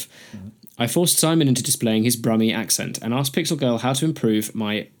Pixel Wife, I forced Simon into displaying his Brummy accent and asked Pixel Girl how to improve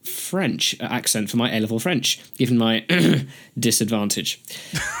my French accent for my A-level French, given my disadvantage.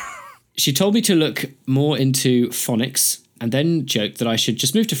 She told me to look more into phonics, and then joked that I should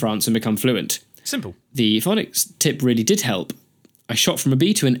just move to France and become fluent. Simple. The phonics tip really did help. I shot from a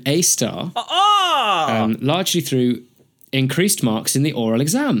B to an A star, largely through increased marks in the oral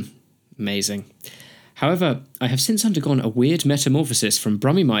exam. Amazing. However, I have since undergone a weird metamorphosis from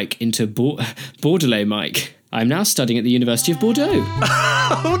Brummy Mike into Bordelais Mike. I'm now studying at the University of Bordeaux.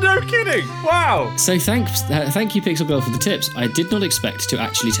 Oh, no kidding. Wow. So thank you, Pixel Girl, for the tips. I did not expect to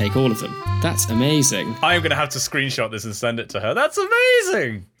actually take all of them. That's amazing. I am going to have to screenshot this and send it to her. That's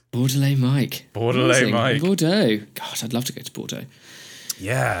amazing. Bordelais Mike. Bordelais Mike. Bordeaux. God, I'd love to go to Bordeaux.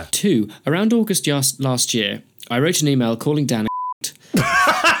 Yeah. 2. Around August last year, I wrote an email calling Dan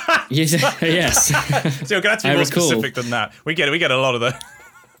Yes. So you're going to have to be more specific than that. We get a lot of that.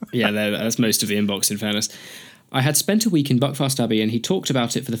 Yeah, that's most of the inbox, in fairness. I had spent a week in Buckfast Abbey and he talked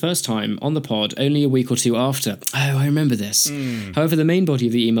about it for the first time on the pod only a week or two after. Oh, I remember this. However, the main body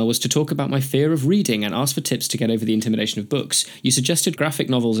of the email was to talk about my fear of reading and ask for tips to get over the intimidation of books. You suggested graphic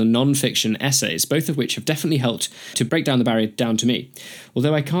novels and non-fiction essays, both of which have definitely helped to break down the barrier down to me.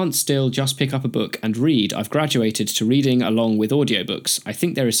 Although I can't still just pick up a book and read, I've graduated to reading along with audiobooks. I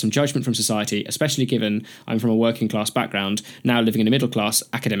think there is some judgment from society, especially given I'm from a working class background, now living in a middle class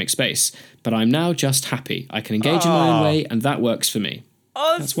academic space. But I'm now just happy. I can engage in my own way, and that works for me.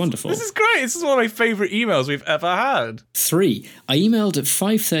 Oh, that's wonderful. This is great. This is one of my favourite emails we've ever had. 3. I emailed at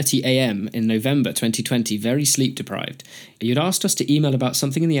 5:30 a.m. in November 2020, very sleep deprived. You'd asked us to email about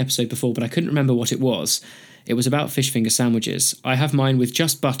something in the episode before, but I couldn't remember what it was. It was about fish finger sandwiches. I have mine with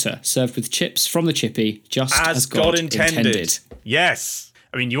just butter, served with chips from the chippy, just as God intended. Yes.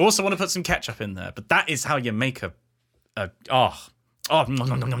 I mean, you also want to put some ketchup in there, but that is how you make Oh,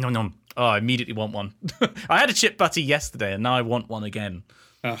 I immediately want one. I had a chip butty yesterday, and now I want one again.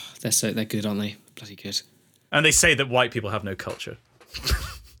 Oh, they're good, aren't they? Bloody good. And they say that white people have no culture.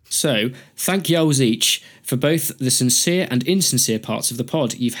 So, thank yous each for both the sincere and insincere parts of the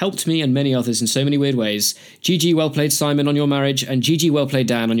pod. You've helped me and many others in so many weird ways. GG well played, Simon, on your marriage, and GG well played,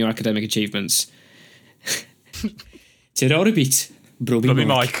 Dan, on your academic achievements. Tiroribit, Brobby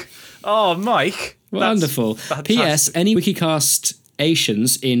Mike. Oh, Mike. Wonderful. P.S. Any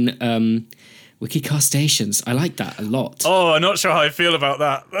Wikicast-ations in... Wikicast-ations. I like that a lot. Oh, I'm not sure how I feel about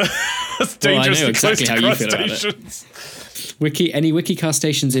that. That's dangerously I know exactly close to how you feel about it. Any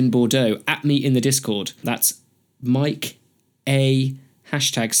Wikicast-ations in Bordeaux, at me in the Discord. That's Mike A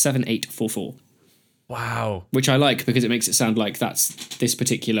 #7844. Wow. Which I like because it makes it sound like that's this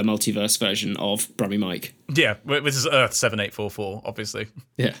particular multiverse version of Brummy Mike. Yeah, this is Earth 7844, obviously.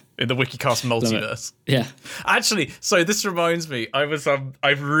 Yeah. In the Wikicast multiverse. Yeah. Actually, so this reminds me,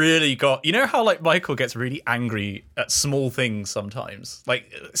 I've really got, you know how like Michael gets really angry at small things sometimes,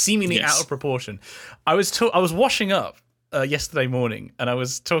 like seemingly out of proportion. I was washing up yesterday morning, and I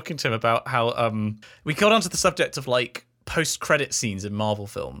was talking to him about how we got onto the subject of like post-credit scenes in Marvel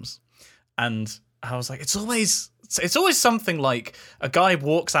films, and I was like, it's always something like a guy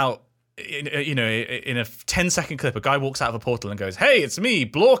walks out, in a 10-second clip, a guy walks out of a portal and goes, "Hey, it's me,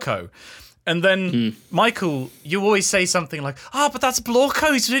 Blorko." And then, Michael, you always say something like, but that's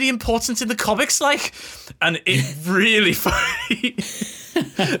Blorko, he's really important in the comics, like. And it really funny.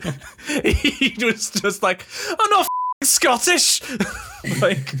 He was just like, I'm not Scottish.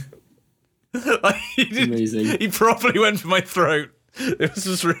 like Amazing. He probably went for my throat. It was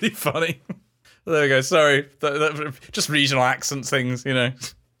just really funny. There we go. Sorry. Just regional accents things,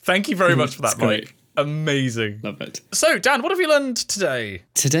 Thank you very much for that, Mike. Amazing. Love it. So, Dan, what have you learned today?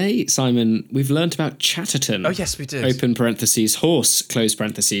 Today, Simon, we've learned about Chatterton. Oh, yes, we did. Open parentheses, horse, close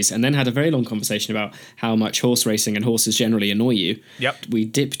parentheses, and then had a very long conversation about how much horse racing and horses generally annoy you. Yep. We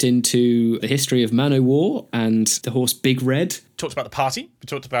dipped into the history of Man O' War and the horse Big Red. Talked about the party. We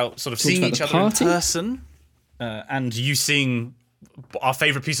talked about sort of seeing each other in person and you seeing our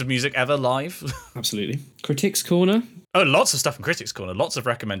favourite piece of music ever live. Absolutely. Critics Corner. Oh, lots of stuff in Critics Corner. Lots of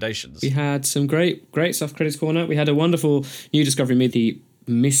recommendations. We had some great stuff, Critics Corner. We had a wonderful new discovery made, the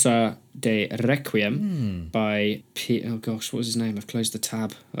Missa de Requiem by oh gosh, what was his name? I've closed the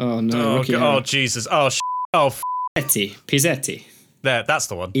tab. Oh no. Jesus. Pizzetti. There, that's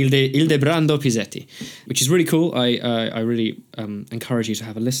the one. Ildebrando Pizzetti, which is really cool. I really encourage you to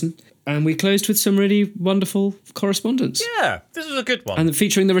have a listen. And we closed with some really wonderful correspondence. Yeah, this was a good one. And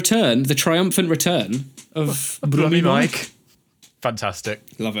featuring the triumphant return of Brummy Mike. Fantastic.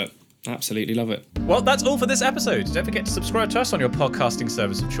 Love it. Absolutely love it. Well, that's all for this episode. Don't forget to subscribe to us on your podcasting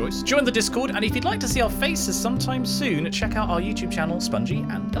service of choice. Join the Discord, and if you'd like to see our faces sometime soon, check out our YouTube channel, Spongy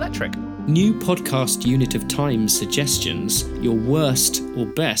and Electric. New podcast unit of time suggestions, your worst or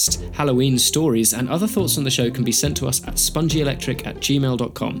best Halloween stories, and other thoughts on the show can be sent to us at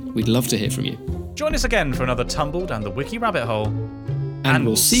spongyelectric@gmail.com. We'd love to hear from you. Join us again for another tumble down the wiki rabbit hole. And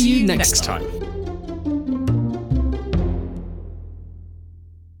we'll see you next time.